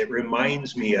 It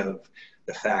reminds me of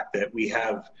the fact that we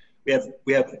have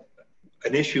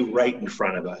an issue right in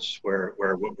front of us where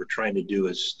what we're trying to do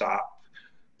is stop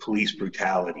police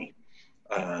brutality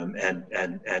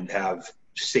and have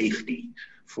safety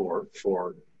for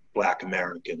Black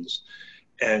Americans.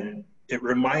 And it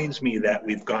reminds me that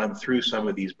we've gone through some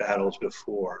of these battles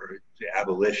before,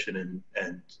 abolition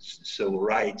and civil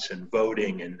rights and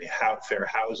voting and the Fair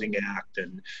Housing Act,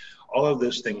 and all of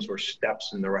those things were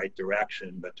steps in the right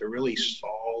direction. But to really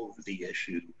solve the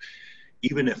issue,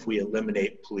 even if we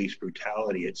eliminate police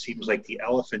brutality, it seems like the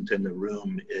elephant in the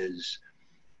room is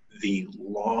the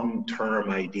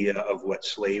long-term idea of what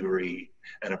slavery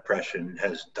and oppression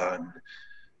has done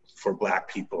for Black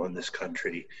people in this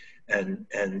country. And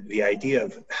the idea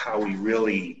of how we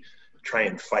really try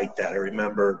and fight that. I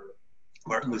remember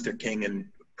Martin Luther King, in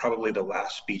probably the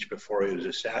last speech before he was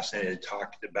assassinated,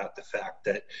 talked about the fact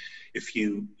that if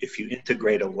you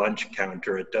integrate a lunch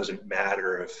counter, it doesn't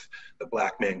matter if the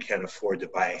Black man can't afford to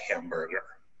buy a hamburger.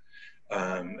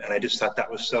 And I just thought that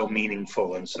was so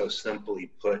meaningful and so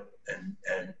simply put. And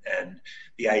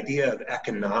the idea of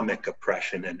economic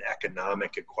oppression and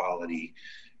economic equality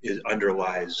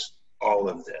underlies all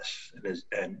of this,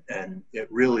 and it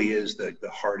really is the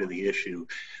heart of the issue.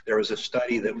 There was a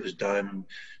study that was done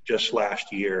just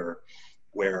last year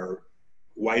where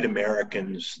white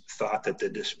Americans thought that the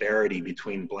disparity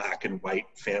between Black and white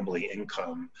family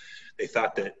income, they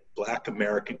thought that Black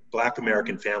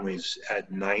American families had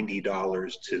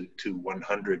 $90 to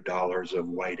 $100 of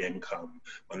white income,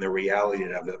 when the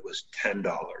reality of it was $10.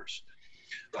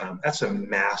 That's a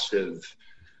massive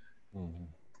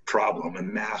problem, a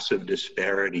massive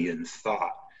disparity in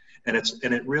thought. And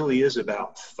it really is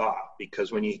about thought,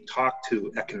 because when you talk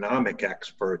to economic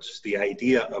experts, the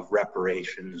idea of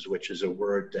reparations, which is a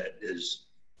word that is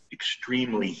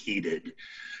extremely heated,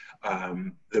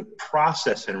 the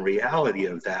process and reality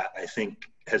of that, I think,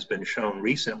 has been shown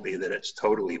recently that it's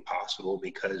totally possible,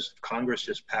 because Congress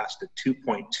just passed a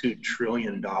 $2.2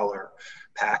 trillion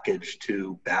package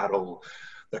to battle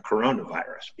the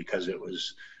coronavirus, because it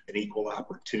was an equal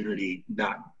opportunity,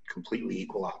 not completely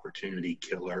equal opportunity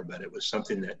killer, but it was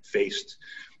something that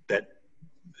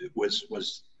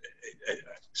was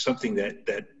something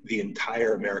that the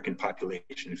entire American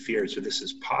population feared. So this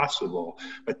is possible,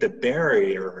 but the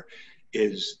barrier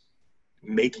is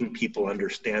making people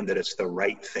understand that it's the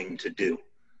right thing to do.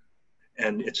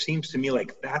 And it seems to me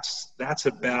like that's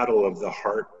a battle of the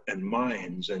heart and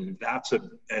minds. And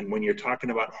and when you're talking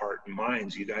about heart and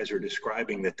minds, you guys are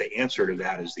describing that the answer to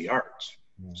that is the arts.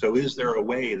 So is there a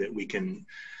way that we can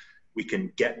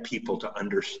get people to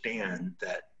understand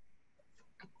that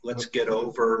let's get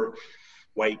over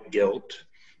white guilt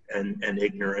and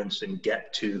ignorance and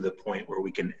get to the point where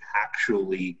we can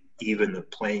actually even the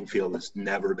playing field that's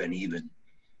never been even?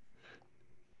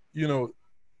 You know,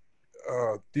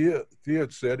 Thea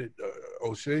said it,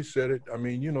 O'Shea said it. I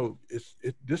mean, you know,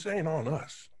 this ain't on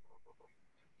us.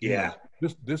 Yeah. You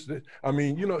know, this I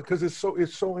mean, you know, because it's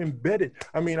so embedded.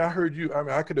 I mean, I heard you. I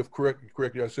mean, I could have corrected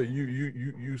you. I said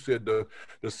you said the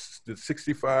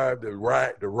 65, the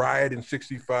riot in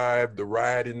 65, the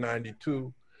riot in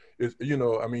 92. Is, you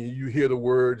know, I mean, you hear the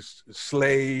words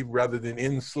slave rather than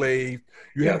enslaved.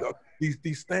 You have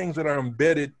these things that are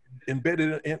embedded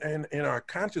in our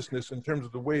consciousness in terms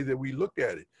of the way that we look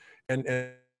at it.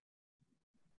 And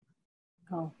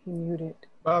oh, he muted.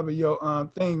 Bobby,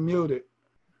 your thing muted.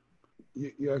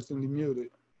 You accidentally muted.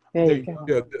 There you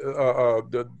go.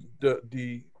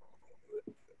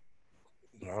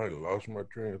 Yeah, I lost my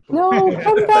train of thought. No,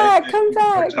 come back, come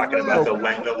back. We're talking about the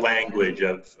language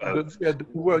of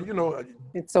well, you know,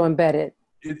 it's so embedded.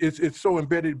 It's so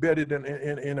embedded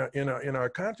in our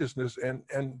consciousness,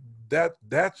 and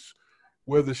that's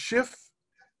where the shift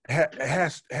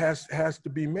has to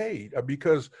be made,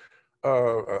 because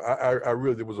I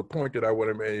really, there was a point that I want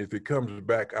to make. If it comes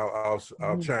back, I'll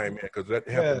chime in, because that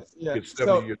happens. It's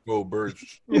 70-year-old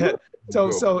birds. Yeah.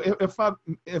 So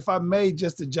if I may,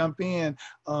 just to jump in,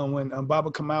 when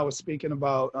Baba Kamal was speaking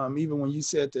about, even when you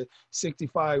said the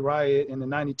 65 riot and the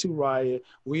 92 riot,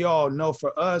 we all know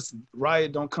for us,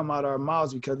 riot don't come out of our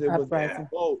mouths because it was a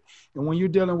revolt. And when you're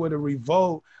dealing with a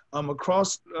revolt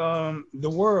across the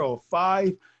world,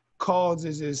 5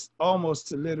 causes is almost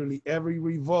to literally every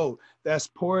revolt. That's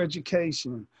poor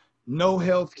education, no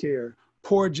health care,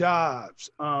 poor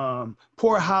jobs,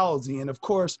 poor housing, and of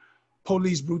course,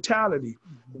 police brutality.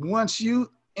 Once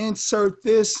you insert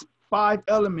this 5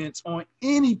 elements on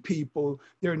any people,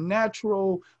 their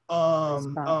natural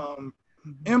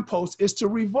impulse is to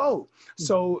revolt.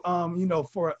 So, you know,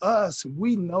 for us,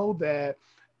 we know that,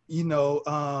 you know,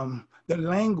 the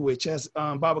language, as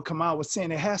Baba Kamal was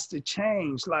saying, it has to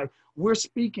change. Like, we're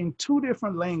speaking 2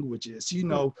 different languages, you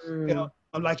know,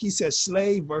 like he said,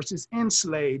 slave versus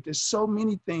enslaved. There's so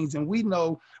many things. And we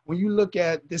know when you look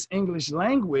at this English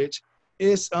language,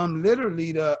 it's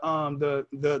literally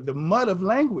the mud of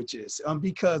languages,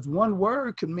 because one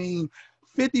word could mean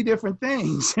 50 different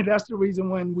things. And that's the reason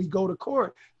when we go to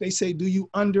court, they say, do you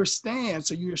understand?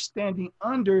 So you're standing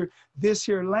under this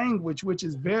here language, which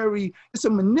is it's a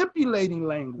manipulating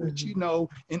language. You know,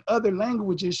 in other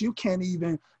languages, you can't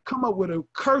even come up with a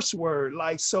curse word.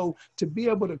 Like, so to be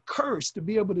able to curse, to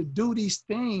be able to do these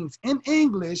things in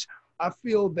English, I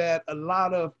feel that a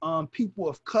lot of people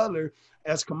of color,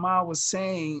 as Kamal was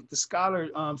saying, the scholar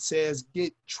says,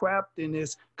 get trapped in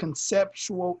this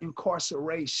conceptual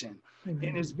incarceration.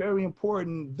 And it's very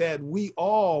important that we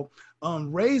all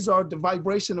raise the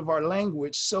vibration of our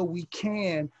language so we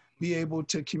can be able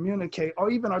to communicate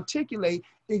or even articulate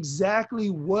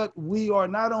exactly what we are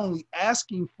not only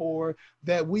asking for,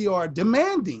 that we are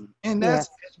demanding. And that's,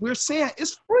 we're saying,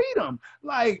 it's freedom,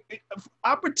 like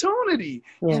opportunity.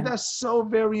 And that's so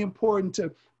very important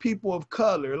to people of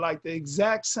color, like the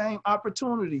exact same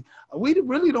opportunity. We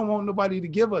really don't want nobody to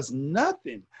give us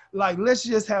nothing. Like, let's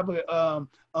just have a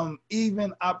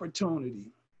even opportunity.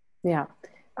 Yeah,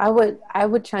 I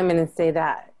would chime in and say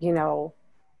that, you know,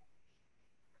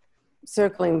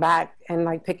 circling back and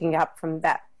like picking up from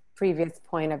that previous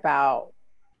point about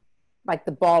like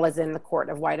the ball is in the court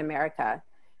of white America.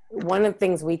 One of the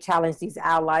things we challenge these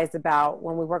allies about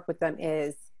when we work with them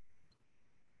is,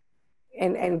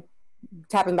 and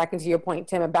tapping back into your point,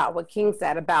 Tim, about what King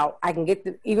said about, I can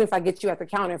get even if I get you at the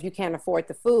counter, if you can't afford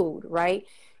the food, right?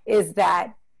 Is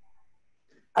that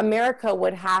America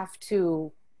would have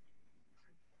to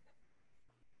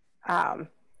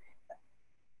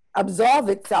absolve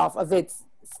itself of its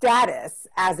status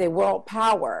as a world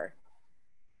power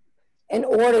in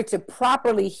order to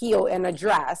properly heal and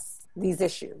address these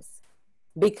issues,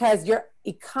 because your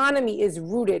economy is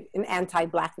rooted in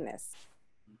anti-Blackness.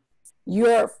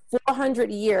 Your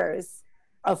 400 years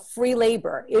of free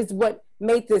labor is what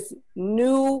made this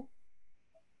new,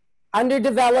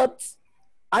 underdeveloped,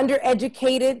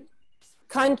 undereducated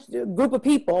group of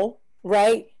people,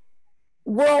 right,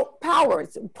 world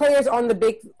powers, players in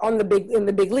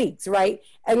the big leagues, right?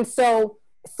 And so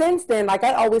since then, like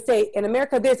I always say, in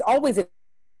America, there's always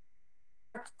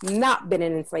not been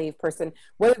an enslaved person,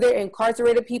 whether they're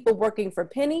incarcerated people working for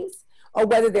pennies, or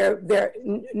whether they're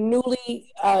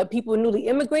people newly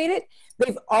immigrated,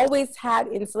 they've always had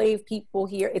enslaved people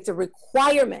here. It's a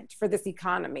requirement for this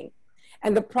economy.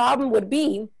 And the problem would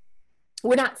be,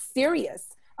 we're not serious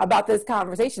about this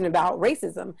conversation about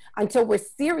racism until we're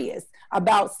serious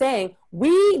about saying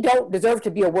we don't deserve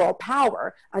to be a world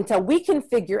power until we can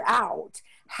figure out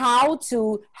how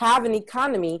to have an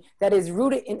economy that is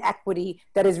rooted in equity,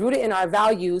 that is rooted in our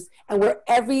values, and where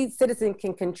every citizen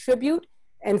can contribute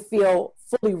and feel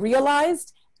fully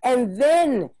realized. And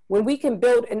then when we can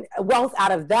build a wealth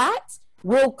out of that,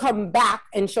 we'll come back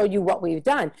and show you what we've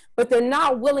done. But they're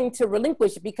not willing to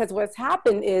relinquish, because what's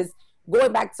happened is,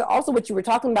 going back to also what you were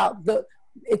talking about,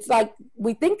 it's like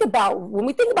when we think about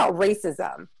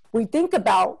racism, we think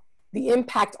about the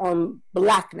impact on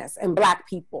Blackness and Black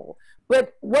people.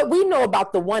 But what we know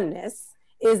about the oneness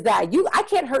is that I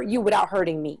can't hurt you without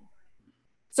hurting me.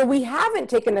 So we haven't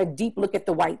taken a deep look at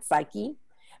the white psyche.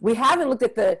 We haven't looked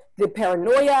at the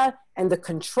paranoia and the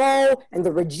control and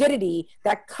the rigidity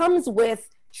that comes with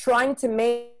trying to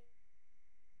make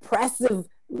oppressive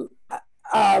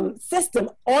system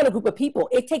on a group of people.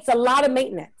 It takes a lot of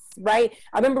maintenance, right?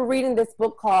 I remember reading this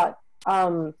book called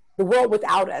The World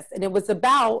Without Us, and it was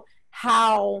about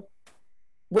how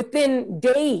within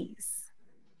days,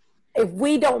 if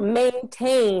we don't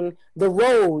maintain the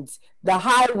roads, the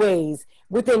highways,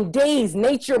 within days,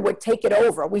 nature would take it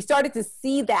over. We started to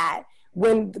see that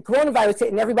when the coronavirus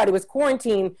hit and everybody was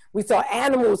quarantined. We saw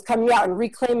animals coming out and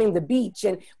reclaiming the beach,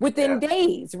 and within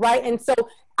days, right? And so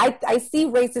I see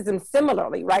racism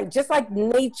similarly, right? Just like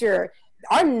nature,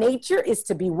 our nature is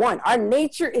to be one. Our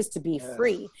nature is to be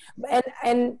free.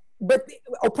 But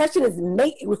oppression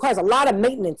requires a lot of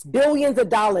maintenance, billions of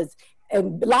dollars,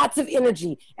 and lots of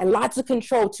energy and lots of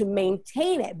control to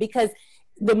maintain it, because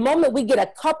the moment we get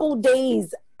a couple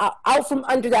days out from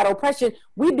under that oppression,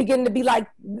 we begin to be like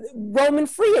roaming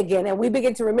free again, and we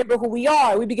begin to remember who we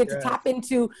are. We begin to tap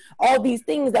into all these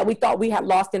things that we thought we had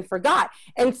lost and forgot.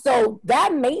 And so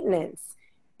that maintenance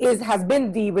has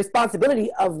been the responsibility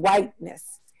of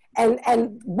whiteness.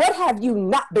 And what have you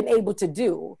not been able to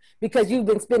do, because you've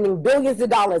been spending billions of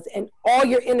dollars and all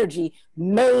your energy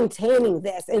maintaining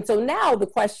this? And so now the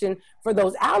question for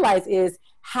those allies is,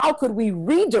 how could we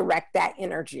redirect that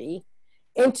energy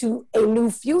into a new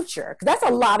future? Because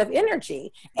that's a lot of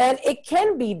energy, and it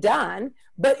can be done,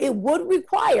 but it would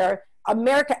require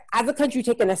America as a country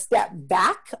taking a step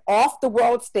back off the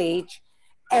world stage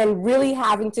and really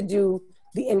having to do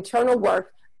the internal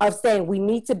work of saying we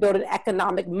need to build an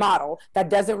economic model that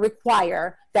doesn't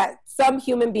require that some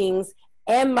human beings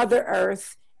and Mother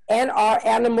Earth and our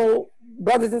animal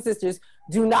brothers and sisters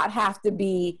do not have to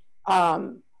be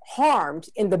harmed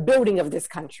in the building of this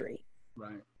country.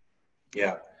 Right.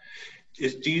 Yeah.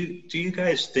 Do you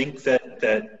guys think that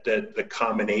the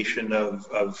combination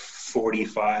of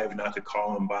 45, not to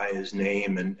call him by his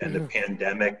name, and the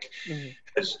pandemic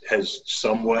has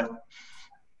somewhat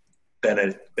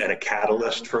been a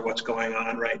catalyst for what's going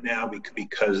on right now,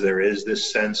 because there is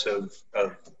this sense of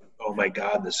oh my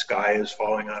God, the sky is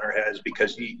falling on our heads?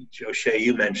 Because Shay,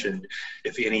 you mentioned,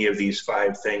 if any of these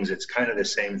 5 things, it's kind of the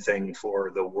same thing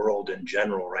for the world in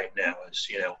general right now. As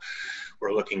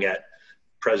we're looking at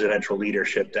presidential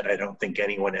leadership that I don't think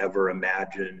anyone ever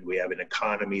imagined. We have an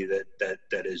economy that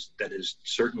is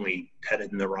certainly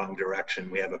headed in the wrong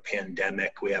direction. We have a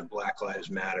pandemic. We have Black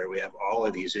Lives Matter. We have all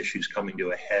of these issues coming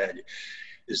to a head.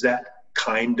 Is that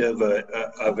kind of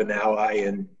an ally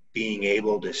in being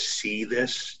able to see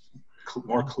this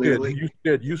more clearly?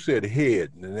 You said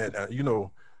head, and that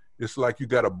it's like you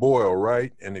got a boil,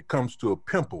 right? And it comes to a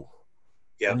pimple.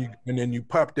 Yeah. And then you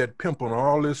pop that pimple, and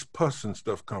all this pus and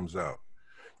stuff comes out.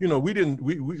 We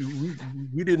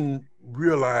didn't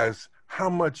realize how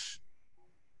much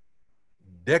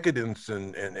decadence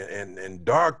and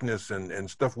darkness and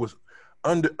stuff was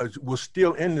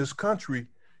still in this country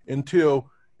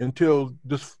until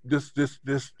this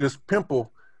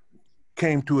pimple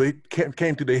came to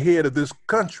the head of this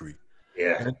country.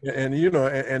 Yeah.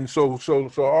 And so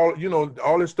all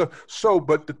all this stuff. So,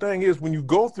 but the thing is, when you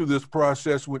go through this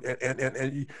process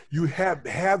and you have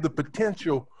the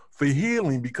potential for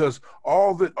healing, because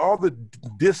all the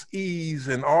dis-ease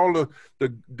and all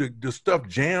the stuff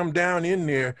jammed down in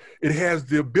there, it has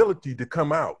the ability to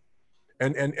come out.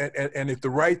 And if the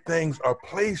right things are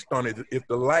placed on it, if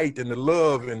the light and the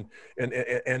love and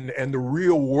the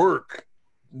real work,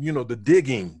 the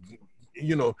digging,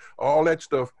 all that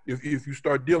stuff, if you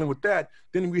start dealing with that,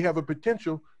 then we have a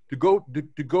potential to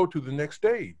go to the next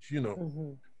stage,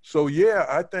 So yeah,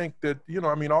 I think that,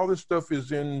 all this stuff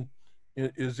is in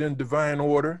is in divine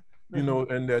order, you know,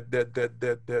 and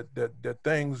that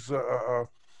things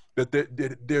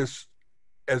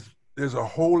there's a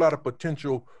whole lot of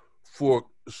potential for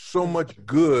so much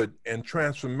good and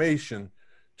transformation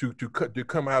to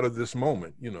come out of this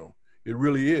moment, you know. It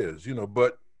really is, you know,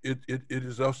 but it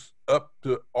is up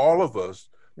to all of us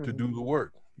to do the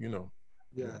work, you know.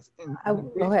 Yes.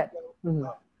 Go ahead.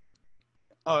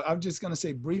 I'm just going to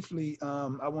say briefly,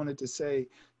 I wanted to say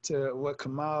to what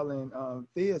Kamal and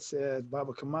Thea said,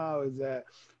 Baba Kamal, is that,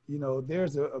 you know,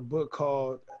 there's a book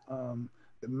called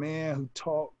The Man Who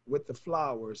Talked with the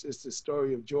Flowers. It's the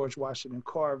story of George Washington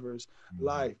Carver's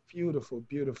life. Beautiful,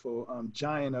 beautiful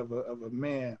giant of a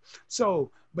man.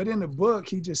 So, but in the book,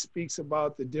 he just speaks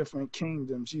about the different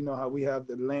kingdoms. You know how we have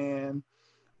the land,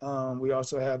 we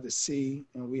also have the sea,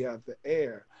 and we have the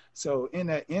air. So in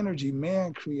that energy,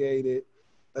 man created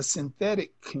a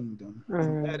synthetic kingdom.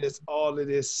 And that is all of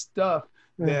this stuff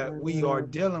that we are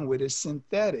dealing with is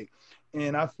synthetic.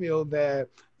 And I feel that,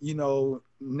 you know,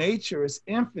 nature is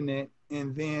infinite,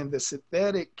 and then the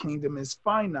synthetic kingdom is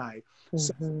finite.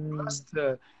 So for us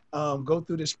to go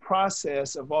through this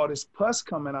process of all this pus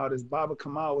coming out, as Baba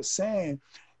Kamal was saying,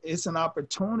 it's an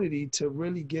opportunity to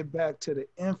really get back to the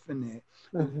infinite.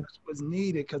 That's what's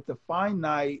needed, because the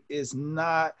finite is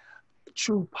not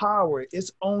true power.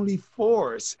 It's only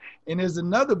force. And there's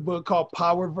another book called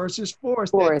Power versus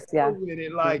Force. With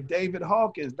it, like David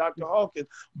Hawkins, Dr. Hawkins.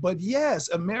 But yes,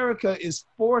 America is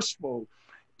forceful.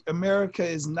 America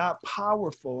is not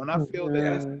powerful. And I feel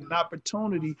that it's an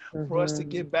opportunity for us to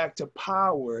get back to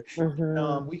power.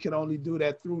 We can only do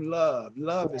that through love.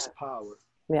 Love is power.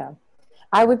 Yeah.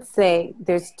 I would say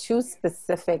there's two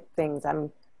specific things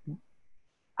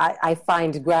I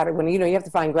find gratitude, when, you know, you have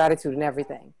to find gratitude in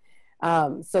everything.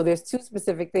 So there's two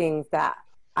specific things that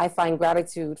I find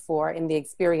gratitude for in the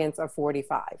experience of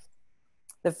 45.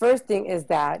 The first thing is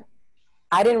that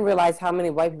I didn't realize how many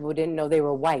white people didn't know they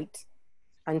were white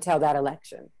until that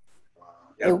election.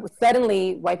 Wow.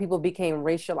 Suddenly, white people became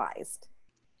racialized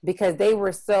because they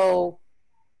were such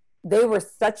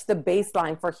the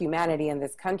baseline for humanity in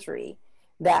this country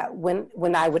that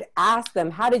when I would ask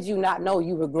them, how did you not know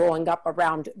you were growing up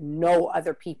around no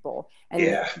other people? And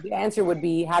the answer would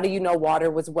be, how do you know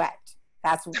water was wet?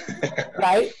 That's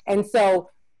right. And so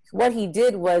what he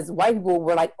did was, white people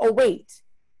were like, oh, wait,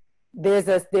 there's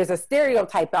a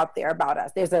stereotype out there about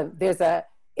us. There's a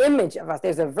image of us.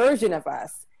 There's a version of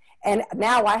us. And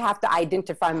now I have to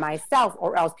identify myself,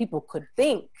 or else people could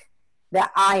think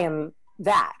that I am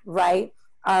that, right?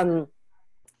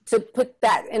 To put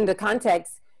that into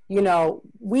context, you know,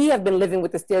 we have been living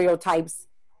with the stereotypes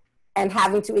and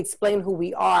having to explain who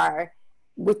we are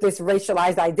with this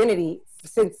racialized identity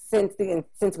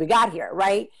since we got here,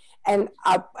 right? And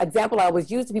an example I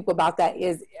always use to people about that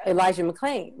is Elijah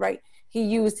McClain, right? He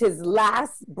used his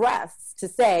last breaths to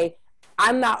say,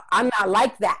 I'm not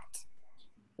like that.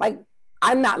 Like,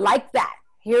 I'm not like that.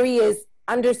 Here he is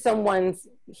under someone's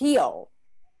heel,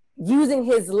 using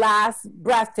his last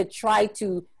breath to try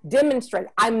to demonstrate,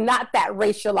 I'm not that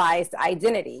racialized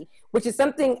identity, which is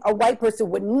something a white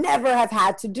person would never have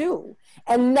had to do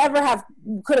and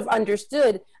could have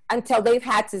understood until they've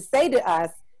had to say to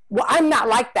us, well, I'm not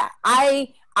like that.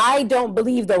 I don't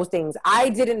believe those things. I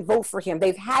didn't vote for him.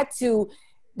 They've had to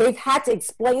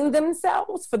explain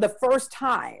themselves for the first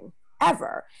time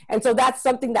ever. And so that's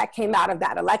something that came out of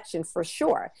that election for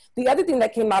sure. The other thing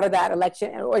that came out of that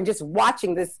election, or just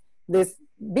watching this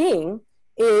being,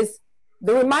 is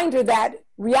the reminder that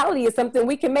reality is something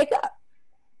we can make up.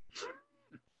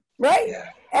 Right? Yeah.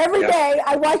 Every day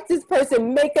I watch this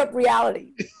person make up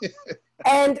reality.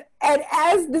 and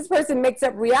as this person makes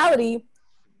up reality,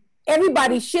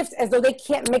 everybody shifts as though they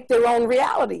can't make their own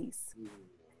realities.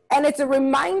 And it's a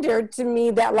reminder to me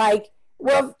that, like,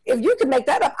 well, if you can make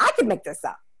that up, I can make this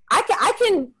up. I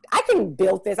can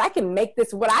build this. I can make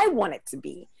this what I want it to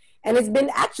be. And it's been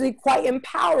actually quite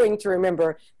empowering to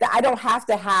remember that I don't have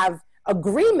to have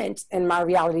agreement in my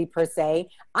reality per se.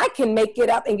 I can make it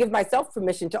up and give myself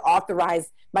permission to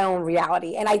authorize my own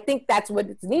reality. And I think that's what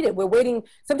is needed. We're waiting.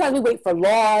 Sometimes we wait for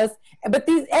laws, but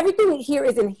everything here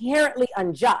is inherently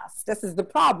unjust. This is the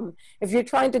problem. If you're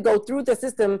trying to go through the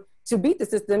system to beat the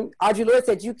system, Audre Lorde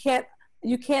said, you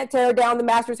can't tear down the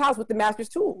master's house with the master's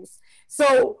tools.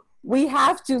 So we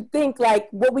have to think, like,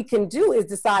 what we can do is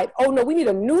decide, oh no, we need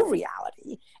a new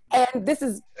reality. And this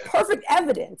is perfect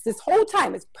evidence. This whole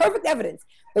time, it's perfect evidence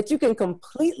that you can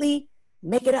completely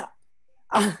make it up.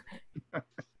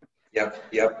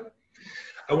 Yep.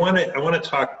 I want to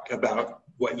talk about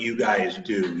what you guys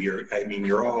do.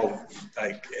 You're all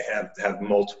like have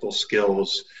multiple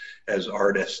skills as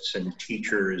artists and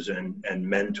teachers and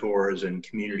mentors and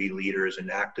community leaders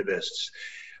and activists.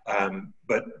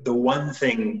 But the one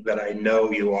thing that I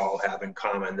know you all have in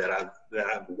common that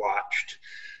I've watched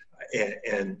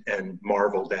and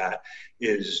marveled at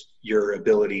is your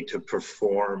ability to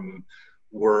perform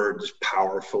words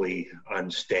powerfully on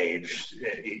stage.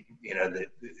 You know, the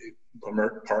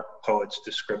Lamert Park poet's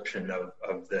description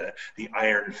of the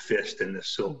iron fist and the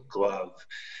silk glove.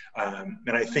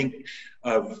 And I think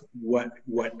of what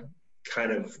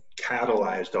kind of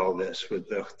catalyzed all this with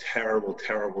the terrible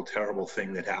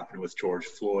thing that happened with George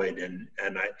Floyd and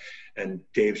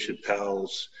Dave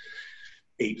Chappelle's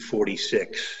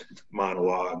 846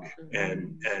 monologue,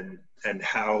 and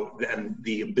how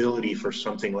the ability for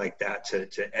something like that to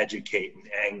educate and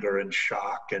anger and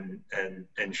shock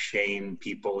and shame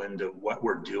people into what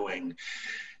we're doing.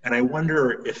 And I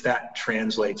wonder if that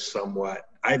translates somewhat.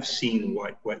 I've seen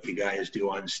what you guys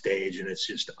do on stage, and it's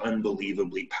just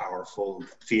unbelievably powerful.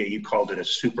 Thea, you called it a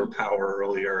superpower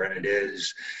earlier, and it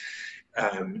is.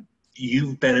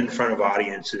 You've been in front of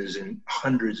audiences, and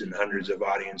hundreds of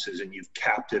audiences, and you've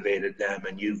captivated them,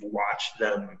 and you've watched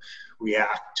them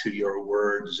react to your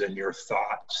words and your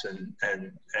thoughts and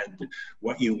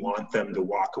what you want them to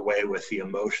walk away with, the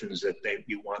emotions that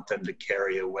you want them to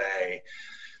carry away.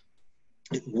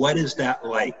 What is that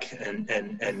like,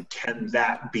 and can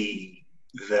that be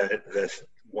the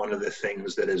one of the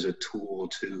things that is a tool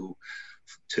to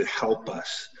help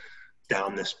us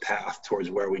down this path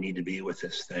towards where we need to be with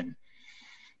this thing?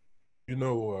 You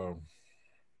know,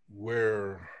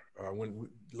 when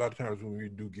a lot of times when we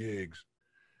do gigs,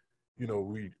 you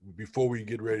know, before we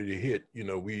get ready to hit, you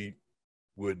know, we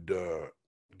would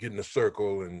get in a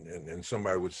circle and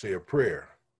somebody would say a prayer.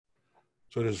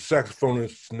 So there's a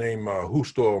saxophonist named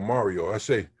Justo Mario. I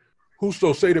say,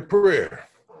 Justo, say the prayer.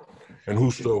 And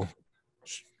Justo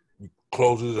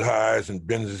closes his eyes and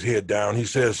bends his head down. He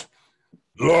says,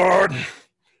 Lord,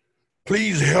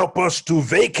 please help us to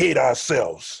vacate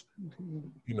ourselves.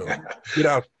 You know, get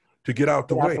out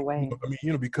the way. You know, I mean,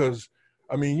 you know, because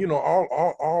I mean, you know,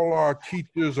 all our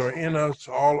teachers are in us,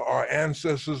 all our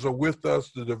ancestors are with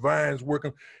us, the divine's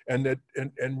working, and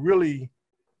really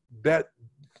that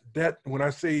when I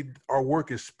say our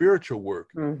work is spiritual work,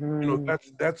 you know,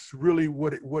 that's really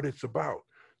what it's about,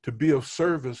 to be of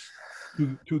service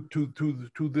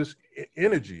to this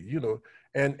energy, you know,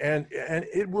 and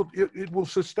it will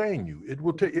sustain you. It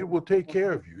will take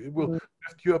care of you. It will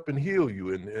lift you up and heal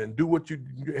you and do what you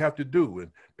have to do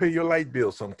and pay your light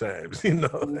bill sometimes, you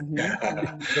know.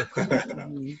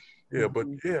 Yeah, but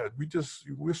yeah,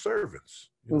 we're servants.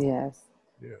 You know? Yes.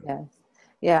 Yeah. Yes.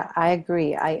 Yeah, I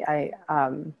agree.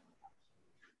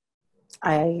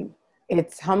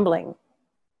 It's humbling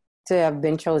to have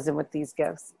been chosen with these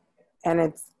gifts, and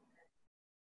it's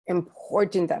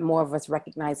important that more of us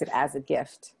recognize it as a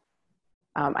gift.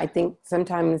 I think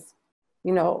sometimes,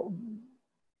 you know,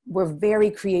 we're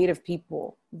very creative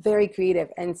people, very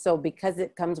creative. And so because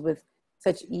it comes with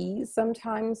such ease,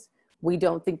 sometimes we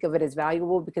don't think of it as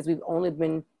valuable because we've only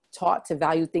been taught to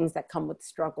value things that come with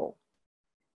struggle.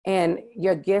 And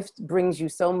your gift brings you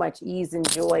so much ease and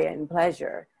joy and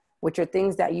pleasure, which are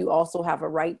things that you also have a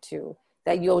right to,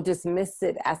 that you'll dismiss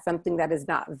it as something that is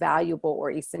not valuable or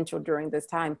essential during this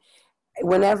time.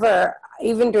 Whenever,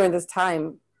 even during this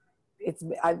time,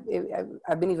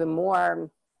 I've been even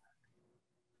more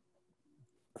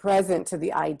present to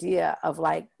the idea of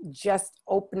like just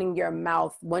opening your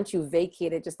mouth once you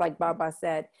vacate it, just like Baba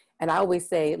said. And I always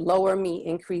say, lower me,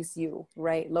 increase you,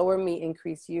 right? Lower me,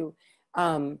 increase you.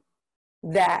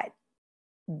 That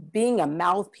being a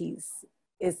mouthpiece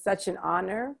is such an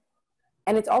honor.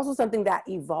 And it's also something that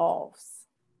evolves.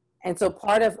 And so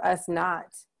part of us not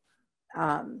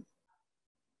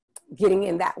getting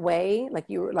in that way, like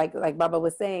Baba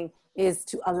was saying, is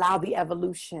to allow the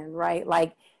evolution, right?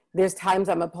 Like there's times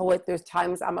I'm a poet, there's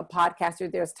times I'm a podcaster,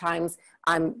 there's times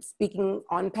I'm speaking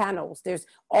on panels.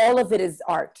 All of it is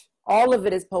art, all of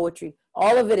it is poetry,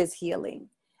 all of it is healing.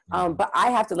 But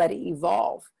I have to let it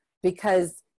evolve,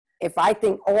 because if I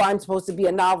think, oh, I'm supposed to be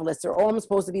a novelist, or oh, I'm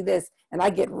supposed to be this, and I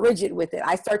get rigid with it,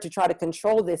 I start to try to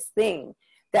control this thing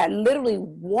that literally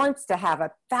wants to have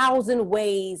 1,000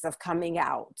 ways of coming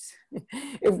out.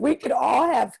 If we could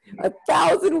all have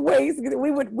 1,000 ways,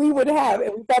 we would have,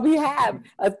 and we probably have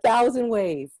 1,000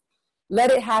 ways.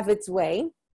 Let it have its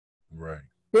way. Right.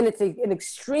 Then it's an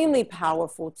extremely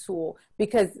powerful tool,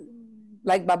 because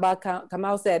like Baba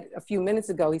Kamal said a few minutes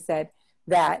ago, he said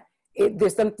that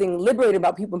there's something liberating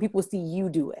about people when people see you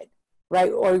do it,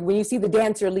 right? Or when you see the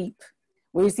dancer leap,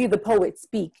 when you see the poet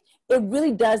speak, it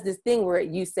really does this thing where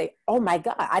you say, oh my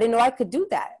God, I didn't know I could do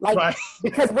that. Like, Right.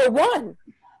 because we're one.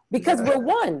 Because we're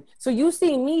one. So you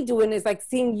seeing me doing is like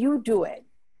seeing you do it,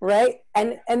 right?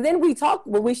 And then we talk,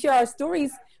 when we share our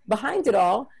stories behind it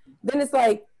all, then it's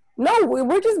like, no,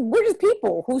 we're just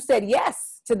people who said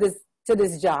yes to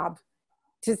this job,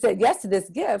 to say yes to this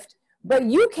gift, but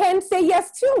you can say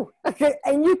yes too.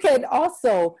 And you can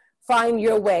also find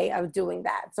your way of doing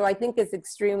that. So I think it's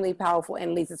extremely powerful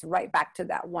and leads us right back to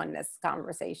that oneness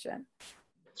conversation.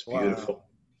 It's beautiful.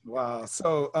 Wow.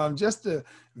 So just to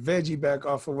veggie back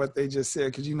off of what they just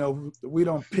said, because, you know, we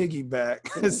don't piggyback.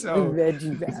 So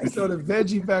to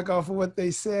veggie back off of what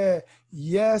they said,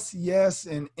 yes,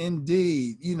 and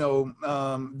indeed, you know,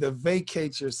 the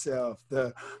vacate yourself,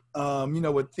 the, you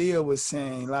know, what Thea was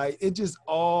saying, like, it just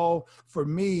all, for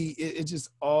me, it just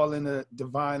all in a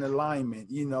divine alignment.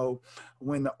 You know,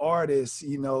 when the artist,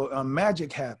 you know,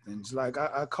 magic happens, like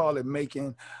I call it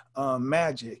making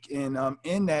magic. And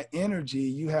in that energy,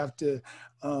 you have to,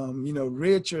 you know,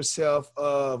 rid yourself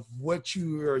of what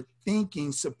you are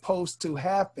thinking supposed to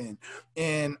happen.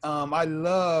 And I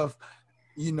love,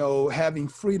 you know, having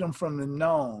freedom from the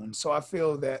known. So I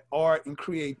feel that art and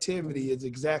creativity is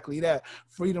exactly that,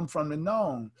 freedom from the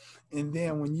known. And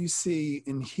then when you see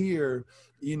and hear,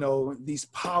 you know, these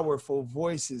powerful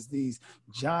voices, these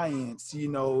giants, you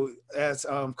know, as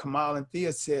Kamal and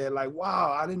Thea said, like,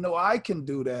 wow, I didn't know I can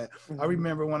do that. I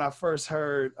remember when I first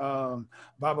heard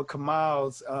Baba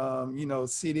Kamal's, you know,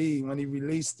 CD, when he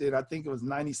released it, I think it was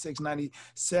 96,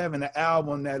 97, the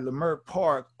album at Leimert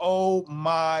Park. Oh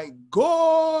my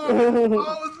God. I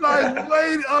was like,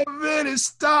 wait a minute,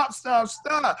 stop.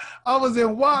 I was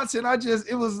in Watts and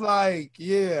it was like,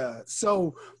 yeah.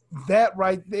 So that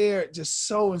right there, just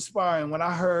so inspiring. When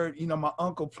I heard, you know, my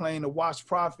uncle playing the Watts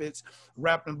Prophets,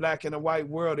 Rapping Black in a White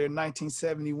World, their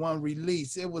 1971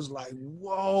 release, it was like,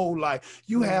 whoa, like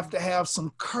you have to have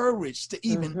some courage to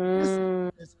even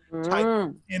listen to this type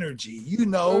of energy, you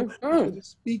know, because it's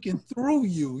speaking through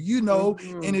you, you know,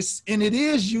 and it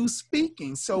is you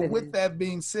speaking. So with that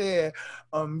being said,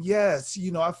 yes,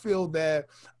 you know, I feel that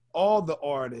all the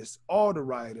artists, all the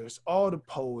writers, all the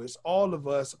poets, all of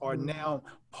us are now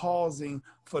pausing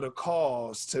for the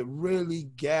cause to really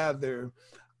gather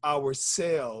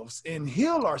ourselves and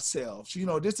heal ourselves. You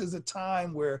know, this is a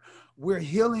time where we're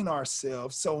healing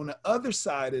ourselves. So on the other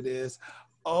side of this,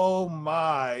 oh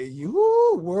my,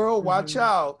 world, watch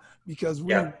out, because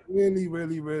we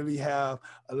really have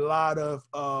a lot of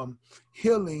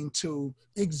healing to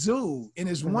exude. And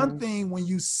it's one thing when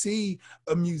you see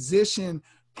a musician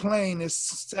playing his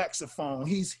saxophone,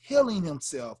 he's healing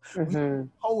himself. When a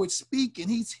poet speaking,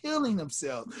 he's healing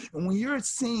himself. And when you're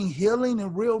seeing healing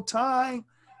in real time,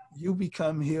 you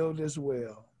become healed as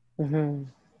well.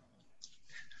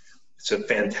 It's a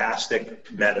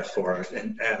fantastic metaphor,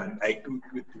 and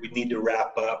we need to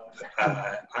wrap up.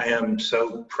 I am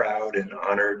so proud and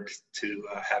honored to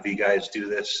have you guys do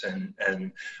this,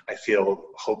 and I feel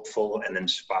hopeful and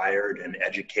inspired and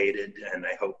educated, and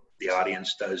I hope the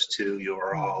audience does too. You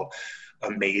are all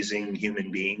amazing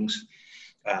human beings.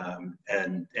 And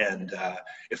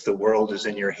if the world is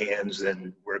in your hands,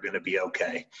 then we're going to be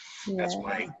okay. Yeah.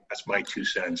 That's my 2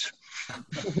 cents.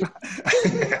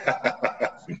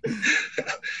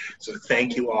 So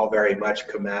thank you all very much,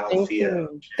 Kamal, Thea,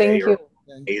 Jay, you're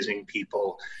amazing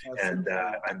people, and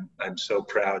I'm so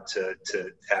proud to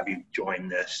have you join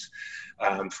this.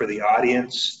 For the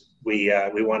audience, we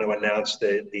want to announce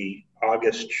that the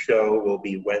August show will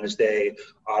be Wednesday,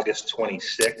 August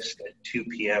 26th at 2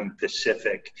 p.m.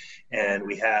 Pacific. And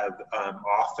we have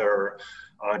author,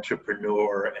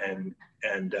 entrepreneur, and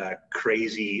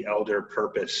crazy elder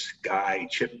purpose guy,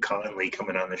 Chip Conley,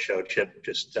 coming on the show. Chip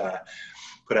just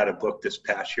put out a book this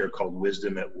past year called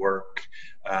Wisdom at Work.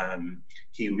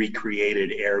 He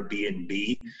recreated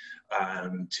Airbnb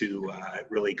to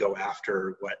really go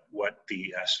after what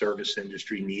the service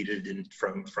industry needed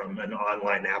from an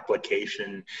online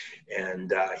application.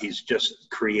 And he's just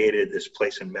created this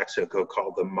place in Mexico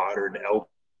called the Modern Elder,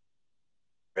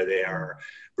 where they are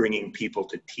bringing people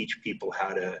to teach people how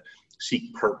to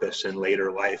seek purpose in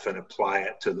later life and apply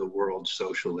it to the world's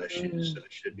social issues. So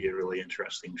it should be a really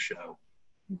interesting show.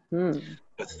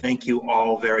 But thank you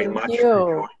all very much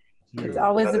for joining. It's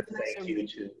always a pleasure. Thank you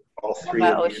to all three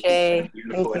of you.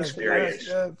 Beautiful experience.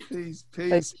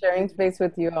 Peace. Sharing space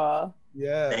with you all.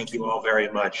 Yeah. Thank you all very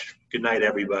much. Good night,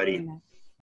 everybody.